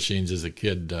pinball machines as a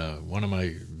kid, one of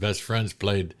my best friends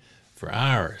played for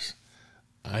hours.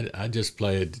 I just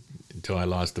played until I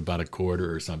lost about a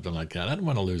quarter or something like that. I didn't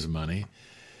want to lose money.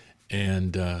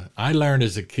 And I learned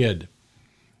as a kid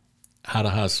how to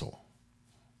hustle.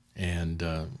 And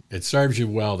it serves you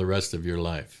well the rest of your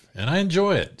life. And I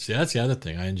enjoy it. See, that's the other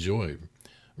thing. I enjoy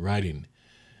writing.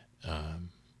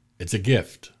 It's a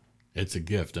gift. It's a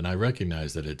gift. And I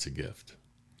recognize that it's a gift.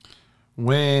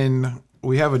 When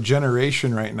we have a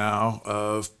generation right now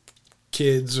of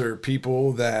kids or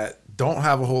people that don't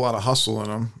have a whole lot of hustle in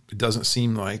them, it doesn't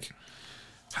seem like,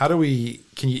 do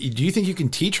you think you can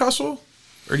teach hustle?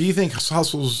 Or do you think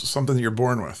hustle's something that you're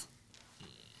born with?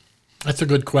 That's a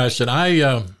good question.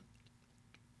 I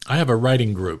have a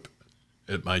writing group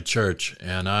at my church,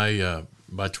 and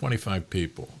about 25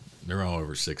 people. They're all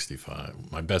over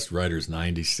 65. My best writer's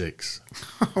 96.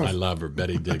 I love her,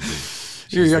 Betty Digby.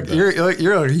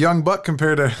 You're a young buck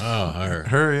compared to her.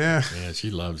 Yeah. Yeah,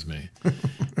 she loves me.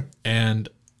 And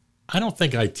I don't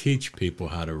think I teach people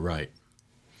how to write.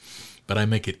 but I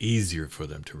make it easier for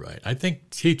them to write. I think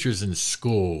teachers in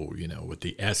school, with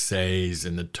the essays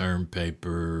and the term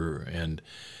paper, and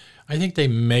I think they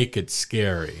make it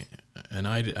scary. And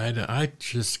I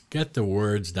just get the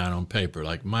words down on paper.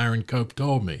 Like Myron Cope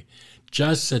told me,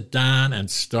 just sit down and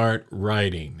start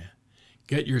writing.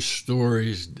 Get your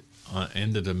stories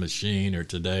into the machine, or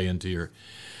today into your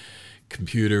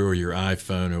computer or your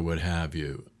iPhone or what have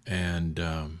you. And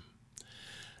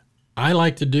I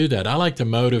like to do that. I like to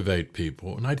motivate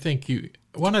people. And I think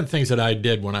one of the things that I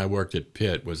did when I worked at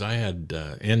Pitt was I had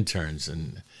interns.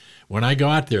 And when I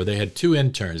got there, they had 2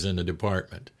 interns in the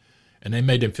department. And they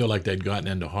made them feel like they'd gotten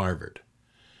into Harvard.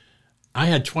 I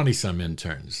had 20-some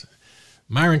interns.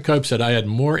 Myron Cope said I had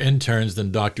more interns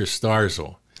than Dr.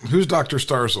 Starzl. Who's Dr.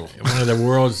 Starzl? One of the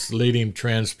world's leading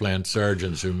transplant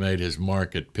surgeons who made his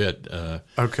mark at Pitt.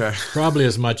 Okay. Probably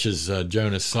as much as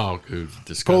Jonas Salk, who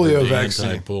discovered polio the vaccine.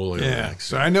 Anti-polio vaccine.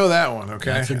 So I know that one,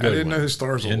 okay? That's a good I didn't one. know who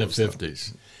Starzl in was. In the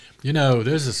 50s.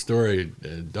 There's a story,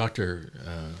 Dr.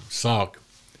 Salk,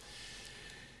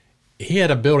 he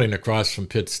had a building across from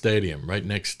Pitt Stadium, right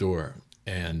next door.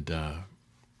 And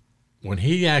when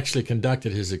he actually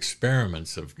conducted his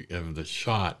experiments of the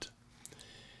shot,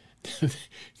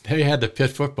 they had the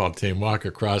Pitt football team walk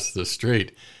across the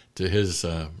street to his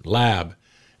lab,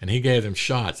 and he gave them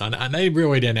shots. And they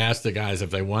really didn't ask the guys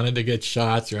if they wanted to get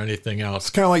shots or anything else. It's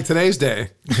kind of like today's day.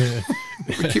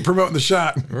 We keep promoting the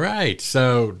shot. Right.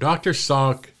 So Dr.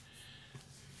 Salk,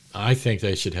 I think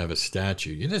they should have a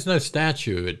statue. There's no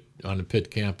statue on the Pitt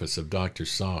campus of Dr.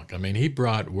 Salk. I mean, he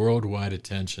brought worldwide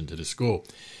attention to the school.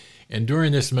 And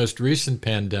during this most recent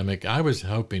pandemic, I was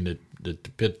hoping that the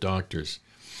Pitt doctors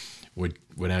would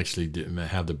actually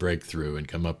have the breakthrough and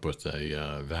come up with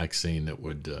a vaccine that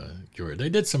would cure it. They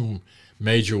did some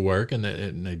major work, and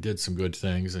they did some good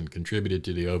things and contributed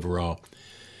to the overall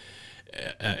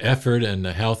effort and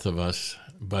the health of us,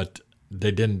 but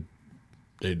they didn't.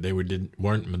 They weren't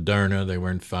Moderna, they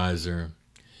weren't Pfizer,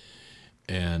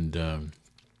 and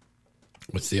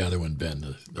what's the other one,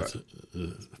 Ben?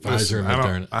 The Pfizer and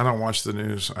Moderna. I don't watch the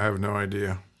news. I have no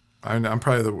idea. I'm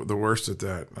probably the worst at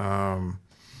that.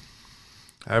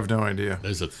 I have no idea.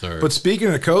 There's a third. But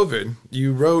speaking of COVID,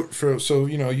 you wrote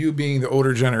you being the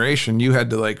older generation, you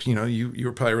had to you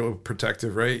were probably real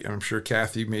protective, right? I'm sure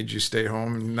Kathy made you stay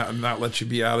home and not let you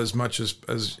be out as much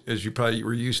as you probably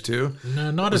were used to.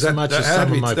 No, not as much as some of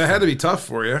my friends. That had to be tough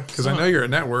for you, because I know you're a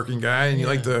networking guy and you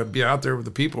like to be out there with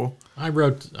the people. I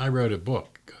wrote a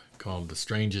book called The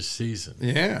Strangest Season.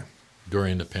 Yeah.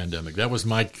 During the pandemic. That was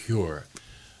my cure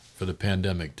for the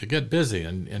pandemic, to get busy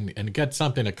and get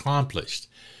something accomplished.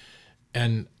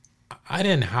 And I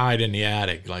didn't hide in the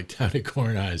attic like Tony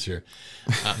Kornheiser,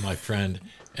 my friend.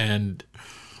 And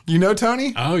you know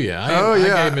Tony? Oh yeah, I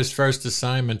gave him his first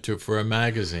assignment for a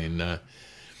magazine.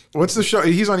 What's the show?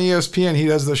 He's on ESPN. He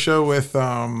does the show with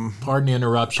Pardon the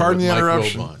Interruption. Pardon the Mike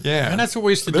Interruption. Wilbon. Yeah, and that's what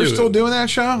we used to do. They're still doing that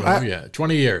show. Oh yeah,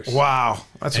 20 years. Wow,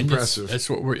 that's impressive. That's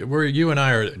what we're. You and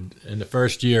I are in the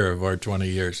first year of our 20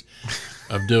 years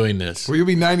of doing this. Well, you'll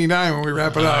be 99 when we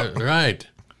wrap it up. Right.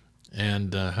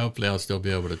 And hopefully I'll still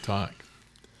be able to talk.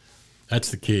 That's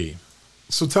the key.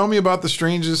 So tell me about the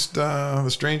strangest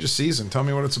season. Tell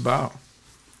me what it's about.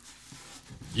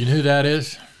 You know who that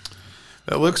is?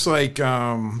 That looks like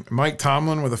Mike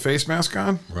Tomlin with a face mask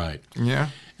on. Right. Yeah.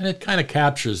 And it kind of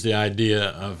captures the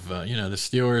idea of, the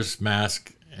Steelers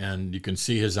mask, and you can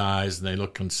see his eyes, and they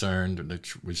look concerned,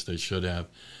 which they should have.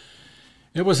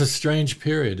 It was a strange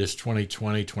period, this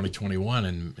 2020,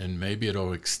 2021, and maybe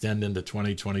it'll extend into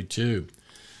 2022.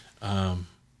 A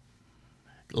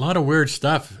lot of weird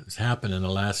stuff has happened in the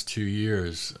last 2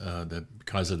 years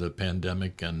because of the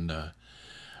pandemic and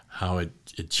how it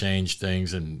changed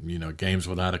things, and games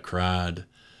without a crowd.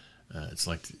 It's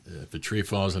like if a tree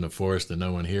falls in a forest and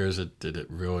no one hears it, did it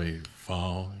really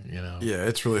fall? Yeah,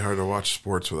 it's really hard to watch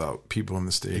sports without people in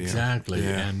the stadium. Exactly,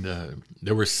 yeah. And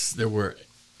there were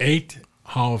 8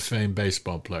 Hall of Fame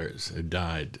baseball players who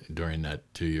died during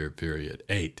that 2-year period.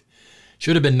 8.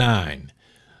 Should have been 9.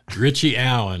 Richie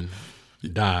Allen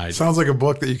died. Sounds like a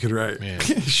book that you could write. Yeah.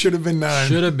 Should have been 9.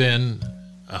 Should have been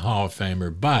a Hall of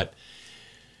Famer, but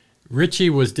Richie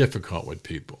was difficult with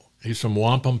people. He's from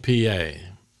Wampum, PA,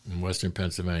 in western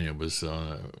Pennsylvania. Was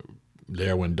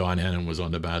there when Don Hennon was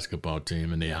on the basketball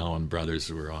team and the Allen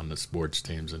brothers were on the sports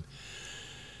teams. And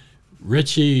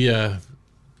Richie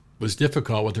was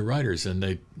difficult with the writers, and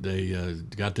they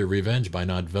got their revenge by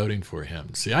not voting for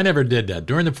him. See, I never did that.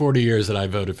 During the 40 years that I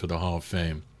voted for the Hall of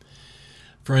Fame,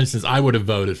 for instance, I would have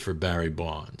voted for Barry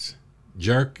Bonds.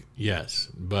 Jerk, yes,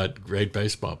 but great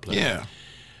baseball player. Yeah.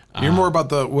 You're more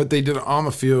about what they did on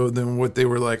the field than what they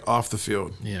were like off the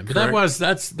field. Yeah, but correct?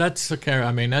 that's okay.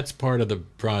 I mean, that's part of the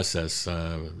process,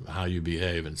 how you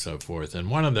behave and so forth. And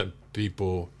one of the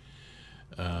people,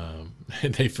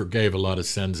 they forgave a lot of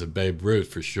sins of Babe Ruth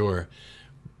for sure.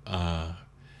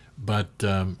 But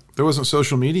There wasn't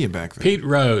social media back then. Pete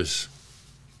Rose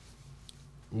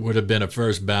would have been a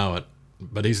first ballot,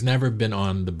 but he's never been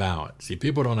on the ballot. See,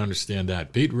 people don't understand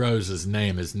that. Pete Rose's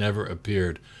name has never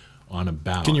appeared on a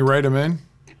ballot. Can you write him in?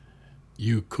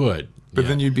 You could. But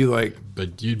then you'd be like,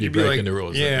 But you'd be You'd be breaking like, the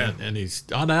rules. yeah. And he's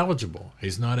not eligible.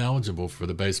 He's not eligible for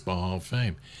the Baseball Hall of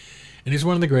Fame. And he's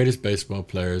one of the greatest baseball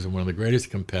players and one of the greatest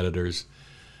competitors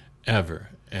ever.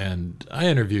 And I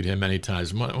interviewed him many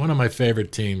times. One of my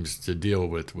favorite teams to deal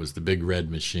with was the Big Red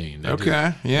Machine.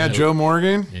 okay, yeah, Joe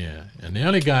Morgan. Yeah. And the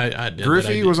only guy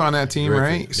Griffey was on that team,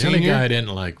 right? The only Senior? guy I didn't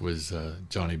like was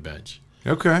Johnny Bench.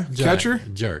 Okay, catcher.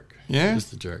 Jerk. Yeah?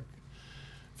 Just a jerk.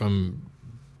 From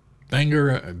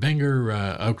Bangor,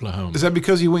 Oklahoma. Is that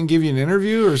because he wouldn't give you an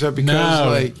interview, or is that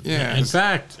because In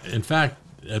fact,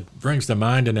 it brings to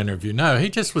mind an interview. No, he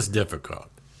just was difficult.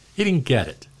 He didn't get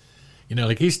it. You know,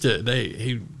 like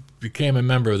he became a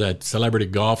member of that celebrity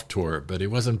golf tour, but he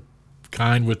wasn't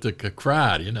kind with the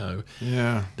crowd. You know,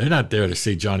 Yeah. they're not there to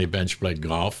see Johnny Bench play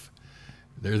golf.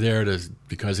 They're there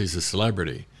because he's a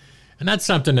celebrity. And that's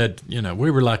something that, you know, we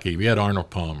were lucky. We had Arnold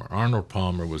Palmer. Arnold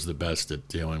Palmer was the best at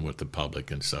dealing with the public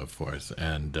and so forth.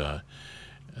 And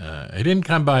he didn't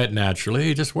come by it naturally.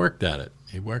 He just worked at it.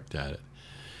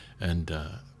 And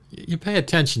you pay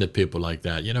attention to people like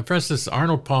that. You know, for instance,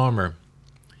 Arnold Palmer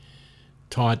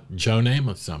taught Joe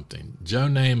Namath something. Joe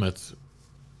Namath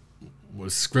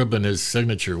was scribbling his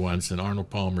signature once, and Arnold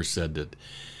Palmer said that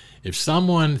if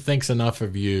someone thinks enough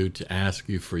of you to ask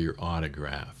you for your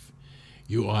autograph,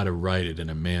 you ought to write it in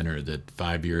a manner that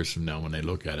 5 years from now, when they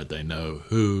look at it, they know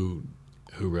who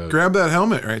wrote it. Grab that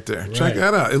helmet right there. Check Right.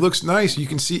 that out. It looks nice. You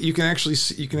can see. You can actually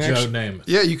see. You can actually. Namath.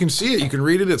 Yeah, you can see it. You can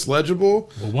read it. It's legible.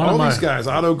 Well, one all of these my- guys,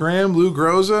 Otto Graham, Lou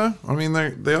Groza. I mean,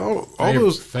 they all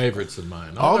those favorites of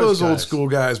mine. all those old guys. school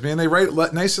guys, man. They write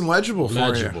nice and legible for you.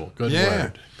 Legible. Good yeah.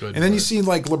 word. Good and then you word. see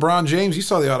like LeBron James. You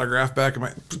saw the autograph back in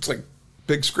my. It's like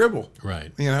big scribble.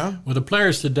 Right. You know. Well, the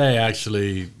players today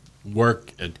actually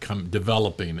work at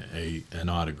developing an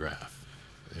autograph.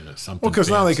 You know, something. Well, because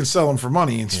now they fancy. can sell them for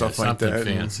money and stuff like something that.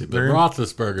 fancy. And But they're-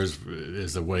 Roethlisberger's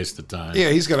is a waste of time. yeah,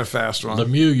 he's got a fast one.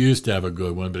 Lemieux used to have a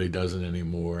good one, but he doesn't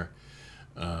anymore.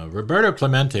 Roberto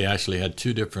Clemente actually had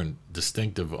two different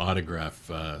distinctive autograph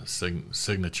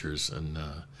signatures, and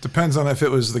Depends on if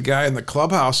it was the guy in the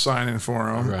clubhouse signing for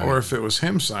him Right. or if it was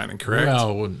him signing. Correct.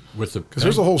 well, with the Because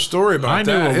there's a whole story about I knew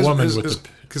that. a woman with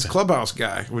his clubhouse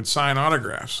guy would sign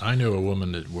autographs. I knew a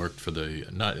woman that worked for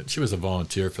she was a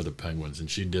volunteer for the Penguins, and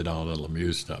she did all the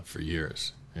Lemieux stuff for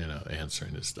years, you know,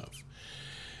 answering his stuff.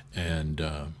 And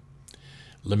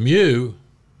Lemieux,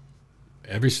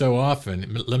 every so often,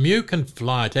 Lemieux can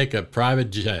take a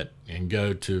private jet and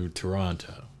go to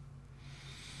Toronto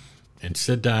and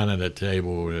sit down at a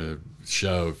table with a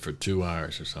show for 2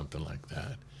 hours or something like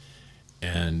that,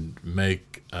 and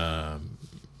make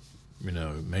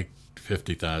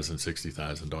 $50,000,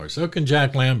 $60,000. So can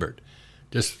Jack Lambert,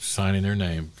 just signing their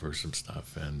name for some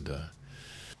stuff. And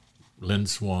Lynn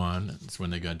Swan, that's when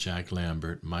they got Jack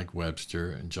Lambert, Mike Webster,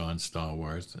 and John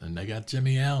Stallworth, and they got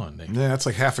Jimmy Allen. Yeah, that's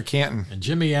like half a Canton. And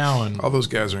Jimmy Allen All those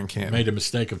guys are in Canton. made a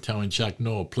mistake of telling Chuck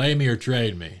Noll, play me or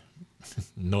trade me.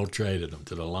 Noll traded him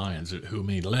to the Lions, whom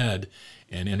he led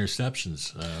in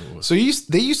interceptions. So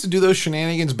they used to do those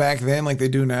shenanigans back then like they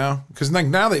do now? Because like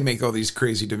now they make all these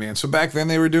crazy demands. So back then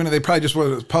they were doing it, they probably just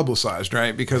wasn't publicized,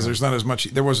 right? Because there's not as much,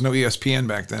 there was no ESPN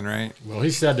back then, right? Well, he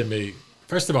said to me,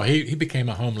 first of all, he became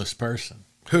a homeless person.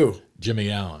 Who?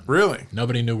 Jimmy Allen. Really?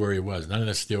 Nobody knew where he was. None of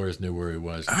the Steelers knew where he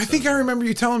was. I think I remember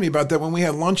you telling me about that when we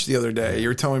had lunch the other day. You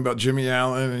were telling me about Jimmy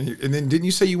Allen, and then didn't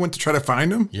you say you went to try to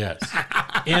find him? Yes.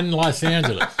 In Los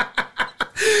Angeles.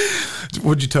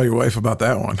 What'd you tell your wife about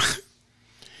that one?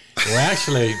 Well,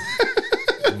 actually,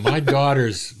 my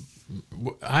daughter's.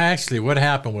 What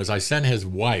happened was I sent his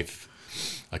wife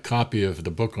a copy of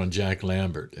the book on Jack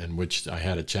Lambert, in which I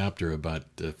had a chapter about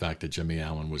the fact that Jimmy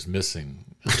Allen was missing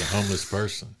as a homeless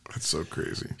person. That's so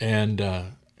crazy. And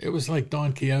it was like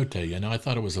Don Quixote, you know. I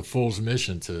thought it was a fool's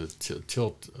mission to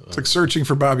tilt. It's like searching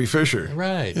for Bobby Fischer.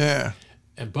 Right. Yeah.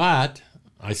 But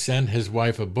I sent his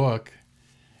wife a book,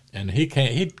 and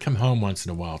he'd come home once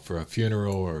in a while for a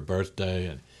funeral or a birthday,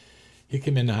 and he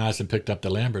came in the house and picked up the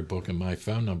Lambert book, and my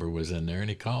phone number was in there, and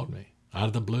he called me out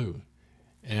of the blue.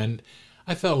 And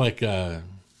I felt like,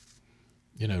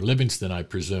 Livingston, I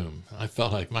presume. I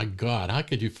felt like, my God, how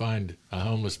could you find a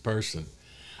homeless person?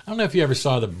 don't know if you ever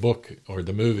saw the book or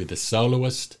the movie The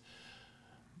Soloist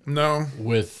No,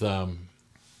 with I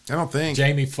don't think.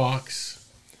 Jamie Foxx,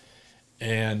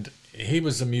 and he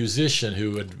was a musician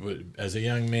who, as a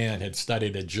young man, had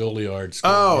studied at Juilliard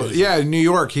School. Oh, of Music. yeah, in New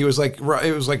York. He was like,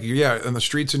 it was like, yeah, in the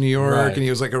streets of New York, Right. and he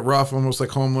was like a rough, almost like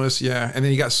homeless, yeah. And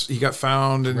then he got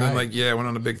found, and then Right. like, yeah, went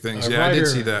on to big things. Yeah, I did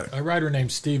see that. A writer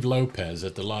named Steve Lopez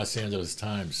at the Los Angeles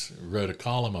Times wrote a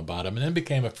column about him, and then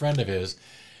became a friend of his,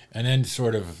 and then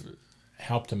sort of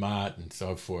helped him out and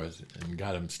so forth, and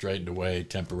got him straightened away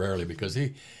temporarily because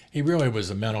he really was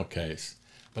a mental case,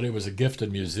 but he was a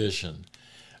gifted musician.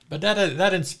 But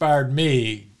that inspired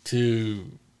me to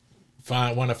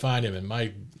want to find him. And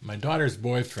my daughter's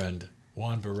boyfriend,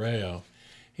 Juan Barreo,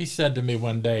 he said to me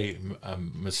one day, a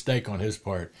mistake on his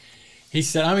part. He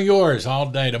said, "I'm yours all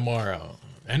day tomorrow.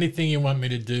 Anything you want me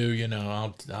to do,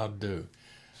 I'll do."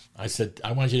 I said,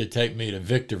 "I want you to take me to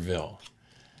Victorville."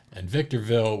 And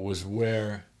Victorville was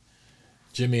where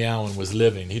Jimmy Allen was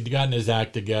living. He'd gotten his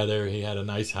act together. He had a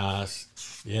nice house.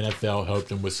 The NFL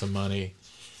helped him with some money.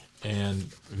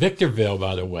 And Victorville,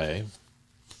 by the way,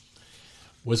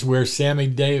 was where Sammy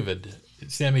Davis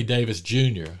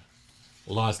Jr.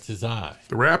 lost his eye.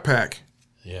 The Rat Pack.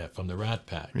 Yeah, from the Rat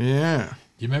Pack. Yeah.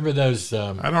 Do you remember those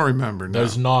I don't remember. No.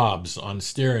 those knobs on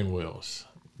steering wheels?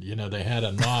 They had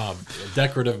a knob, a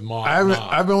decorative knob.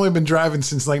 I've only been driving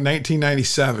since like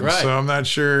 1997, Right. so I'm not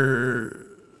sure.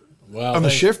 Well, On the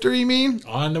shifter, you mean?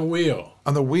 On the wheel.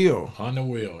 On the wheel. On the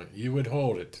wheel. You would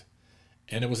hold it.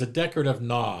 And it was a decorative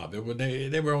knob.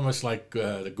 They were almost like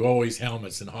the goalies'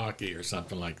 helmets in hockey or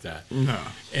something like that. No.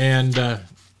 And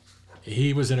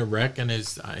he was in a wreck, and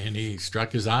he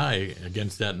struck his eye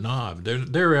against that knob.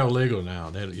 They're illegal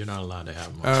now. You're not allowed to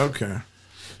have them. Oh, okay.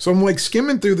 So I'm like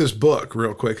skimming through this book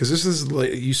real quick because this is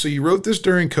like so you wrote this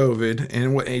during COVID,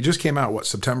 and it just came out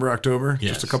September, October,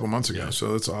 Yes. just a couple months ago. Yes.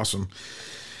 So that's awesome.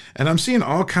 And I'm seeing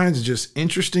all kinds of just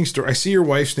interesting stories. I see your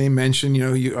wife's name mentioned.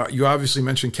 You obviously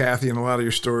mentioned Kathy in a lot of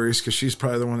your stories because she's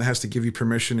probably the one that has to give you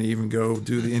permission to even go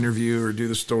do the interview or do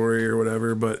the story or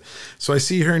whatever. But so I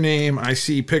see her name. I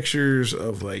see pictures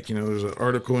of there's an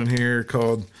article in here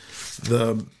called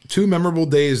 "The 2 Memorable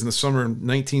Days in the Summer of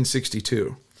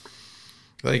 1962."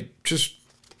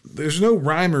 There's no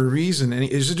rhyme or reason.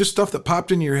 Is it just stuff that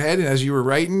popped into your head as you were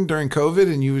writing during COVID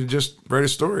and you would just write a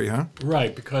story, huh?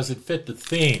 Right, because it fit the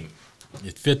theme.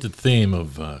 It fit the theme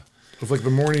of... Of like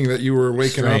the morning that you were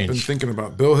waking up and thinking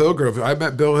about Bill Hillgrove. I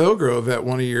met Bill Hillgrove at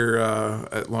one of your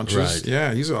at lunches. Right.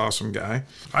 Yeah, he's an awesome guy.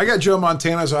 I got Joe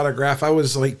Montana's autograph. I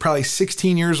was like probably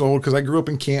 16 years old because I grew up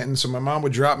in Canton. So my mom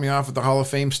would drop me off at the Hall of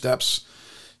Fame steps.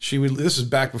 This is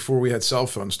back before we had cell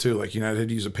phones too. Like, I had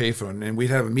to use a payphone, and we'd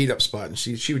have a meetup spot. And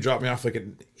she would drop me off like at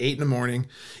 8 in the morning.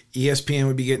 ESPN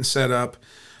would be getting set up.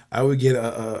 I would get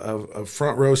a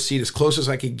front row seat as close as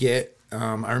I could get.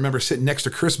 I remember sitting next to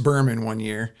Chris Berman one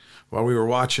year while we were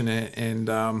watching it. And,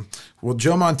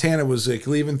 Joe Montana was like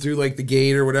leaving through like the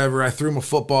gate or whatever. I threw him a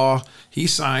football. He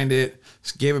signed it,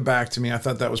 gave it back to me. I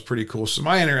thought that was pretty cool. So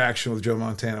my interaction with Joe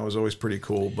Montana was always pretty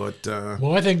cool. But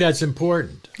Well, I think that's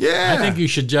important. Yeah. I think you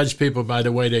should judge people by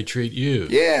the way they treat you.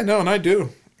 yeah, no, and I do.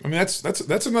 I mean,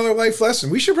 that's another life lesson.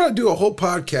 We should probably do a whole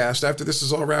podcast after this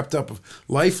is all wrapped up of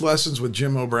life lessons with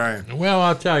Jim O'Brien. Well,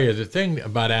 I'll tell you, the thing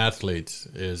about athletes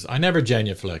is I never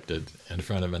genuflected in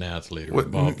front of an athlete or a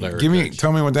ball player.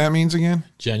 Tell me what that means again.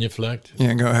 Genuflect?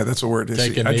 Yeah, go ahead. That's a word.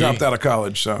 Take a I knee. dropped out of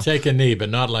college, so. Take a knee, but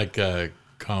not like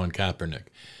Colin Kaepernick.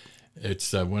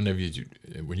 It's when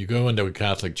you go into a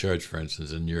Catholic church, for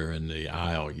instance, and you're in the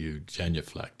aisle, you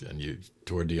genuflect and you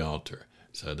toward the altar.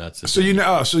 So that's So you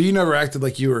never acted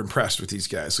like you were impressed with these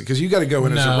guys because you got to go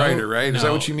in as a writer, right? Is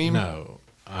that what you mean? No,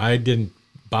 I didn't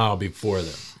bow before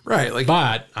them. Right,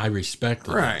 But I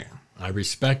respected right. them. I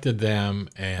respected them,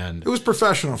 and It was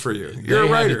professional for you. You're a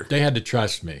writer. They had to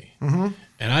trust me. Mm-hmm.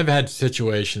 And I've had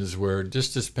situations where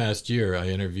just this past year I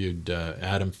interviewed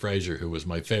Adam Frazier, who was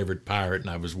my favorite pirate, and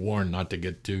I was warned not to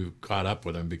get too caught up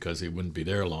with him because he wouldn't be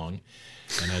there long,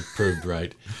 and that proved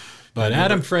right. But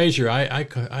Adam Frazier,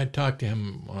 I talked to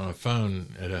him on a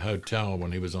phone at a hotel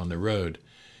when he was on the road,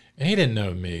 and he didn't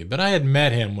know me. But I had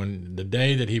met him when the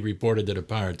day that he reported to the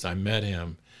Pirates, I met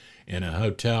him in a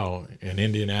hotel in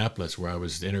Indianapolis where I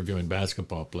was interviewing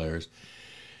basketball players.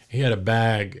 He had a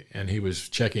bag, and he was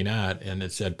checking out, and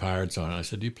it said Pirates on it. I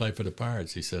said, "Do you play for the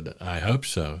Pirates?" He said, "I hope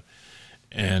so."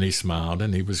 And he smiled,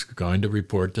 and he was going to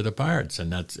report to the Pirates,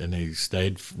 and he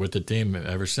stayed with the team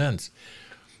ever since.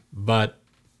 But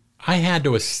I had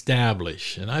to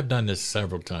establish, and I've done this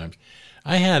several times,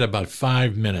 I had about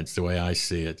 5 minutes, the way I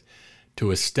see it, to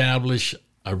establish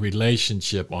a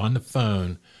relationship on the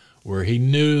phone where he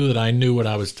knew that I knew what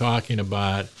I was talking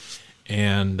about,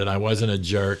 and that I wasn't a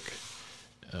jerk.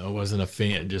 I wasn't a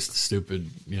fan, just a stupid,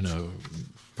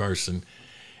 person.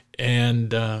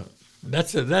 And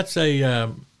that's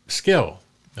a skill.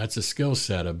 That's a skill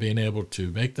set of being able to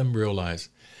make them realize.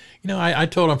 I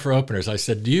told him for openers, I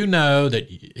said, do you know that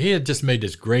he had just made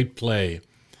this great play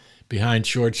behind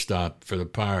shortstop for the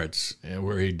Pirates,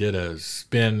 where he did a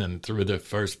spin and threw the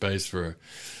first base for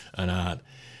an out.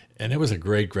 And it was a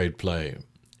great, great play.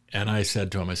 And I said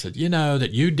to him, you know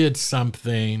that you did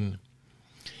something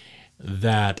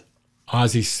that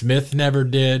Ozzie Smith never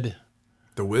did.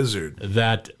 The Wizard.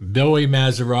 That Billy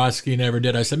Mazeroski never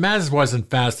did. I said, Maz wasn't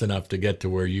fast enough to get to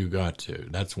where you got to.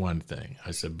 That's one thing.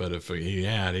 I said, but if he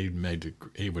had,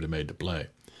 he would have made the play.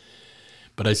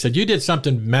 But I said, you did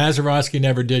something Mazeroski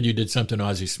never did. You did something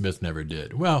Ozzie Smith never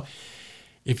did. Well,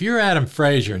 if you're Adam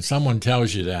Frazier and someone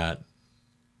tells you that,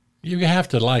 you have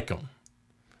to like them.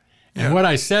 And what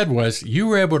I said was, you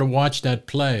were able to watch that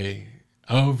play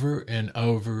over and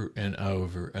over and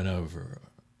over and over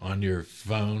on your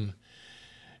phone.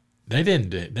 They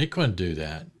couldn't do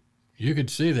that. You could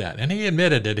see that. And he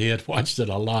admitted that he had watched it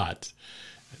a lot.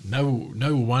 No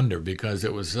wonder, because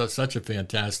it was such a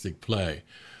fantastic play.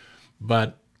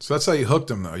 But so that's how you hooked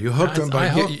him, though. You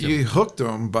hooked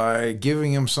him by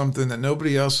giving him something that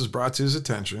nobody else has brought to his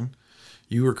attention.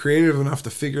 You were creative enough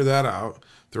to figure that out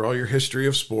through all your history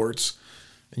of sports,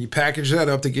 and you package that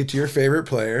up to get to your favorite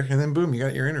player, and then boom, you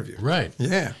got your interview. Right.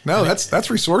 Yeah. No,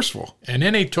 that's resourceful. And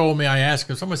then he told me, I asked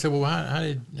him, someone said, well, how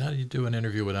do you do an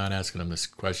interview without asking him the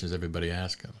questions everybody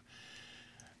asks him?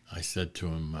 I said to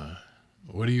him,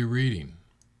 what are you reading?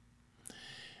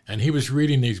 And he was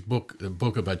reading the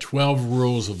book about 12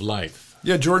 Rules of Life.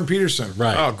 Yeah, Jordan Peterson.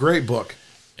 Right. Oh, great book.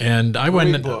 And I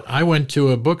went to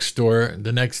a bookstore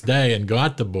the next day and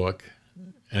got the book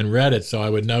and read it so I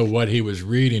would know what he was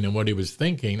reading and what he was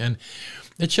thinking. And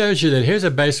it shows you that here's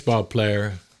a baseball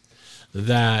player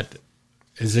that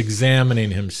is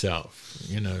examining himself,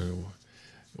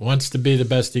 wants to be the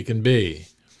best he can be.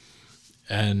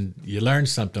 And you learn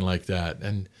something like that.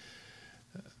 And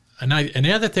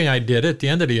the other thing I did at the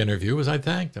end of the interview was I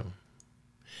thanked him.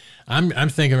 I'm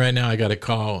thinking right now I got to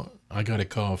call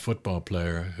a football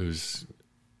player who's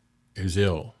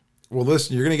ill. Well,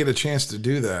 listen, you're going to get a chance to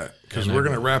do that, because we're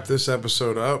going to wrap this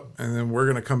episode up, and then we're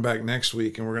going to come back next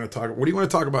week, and we're going to talk. What do you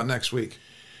want to talk about next week?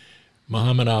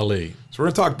 Muhammad Ali. So we're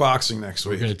going to talk boxing next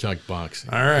week. We're going to talk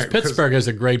boxing. All right. Pittsburgh has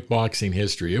a great boxing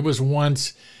history. It was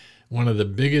once one of the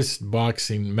biggest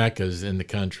boxing meccas in the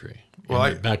country.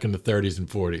 Back in the 30s and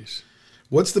 40s.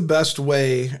 What's the best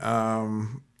way?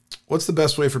 What's the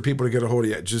best way for people to get a hold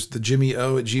of you? Just the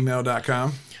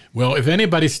jimmyo@gmail.com? Well, if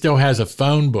anybody still has a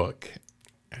phone book.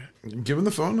 Give them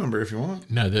the phone number if you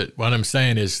want. No, what I'm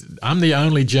saying is I'm the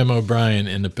only Jim O'Brien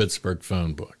in the Pittsburgh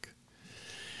phone book.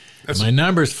 My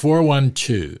number is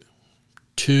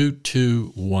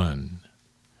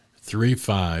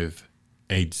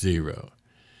 412-221-3580.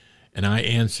 And I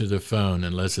answer the phone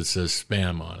unless it says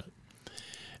spam on it.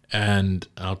 And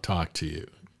I'll talk to you.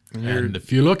 And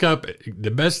if you look up, the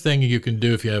best thing you can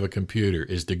do if you have a computer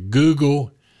is to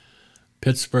Google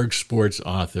Pittsburgh sports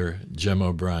author Jim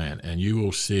O'Brien, and you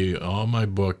will see all my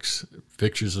books,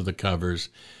 pictures of the covers,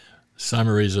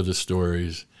 summaries of the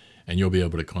stories, and you'll be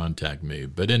able to contact me.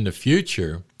 But in the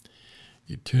future,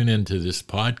 you tune into this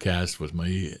podcast with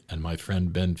me and my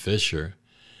friend Ben Fisher,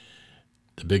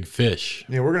 The Big Fish.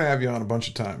 Yeah, we're going to have you on a bunch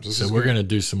of times. So we're going to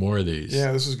do some more of these.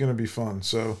 Yeah, this is going to be fun.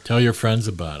 So tell your friends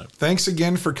about it. Thanks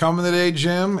again for coming today,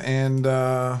 Jim. And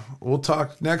we'll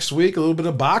talk next week, a little bit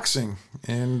of boxing.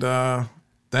 And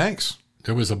thanks.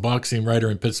 There was a boxing writer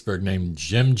in Pittsburgh named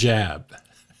Jim Jab.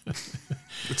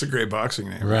 It's a great boxing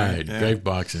name. Right. Yeah. Great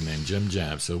boxing name, Jim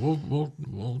Jab. So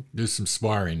we'll do some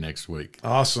sparring next week.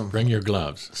 Awesome. Bring your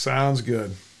gloves. Sounds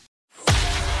good.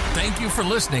 Thank you for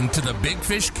listening to the Big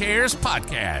Fish Cares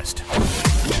podcast.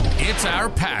 It's our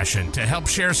passion to help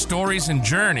share stories and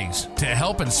journeys to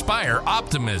help inspire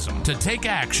optimism, to take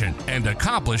action, and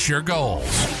accomplish your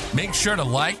goals. Make sure to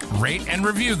like, rate, and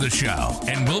review the show.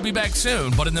 And we'll be back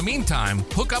soon, but in the meantime,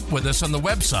 hook up with us on the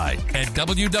website at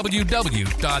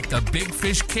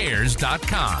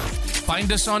www.thebigfishcares.com.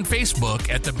 Find us on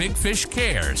Facebook at The Big Fish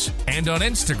Cares and on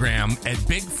Instagram at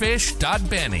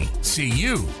bigfish.benny. See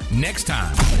you next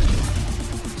time.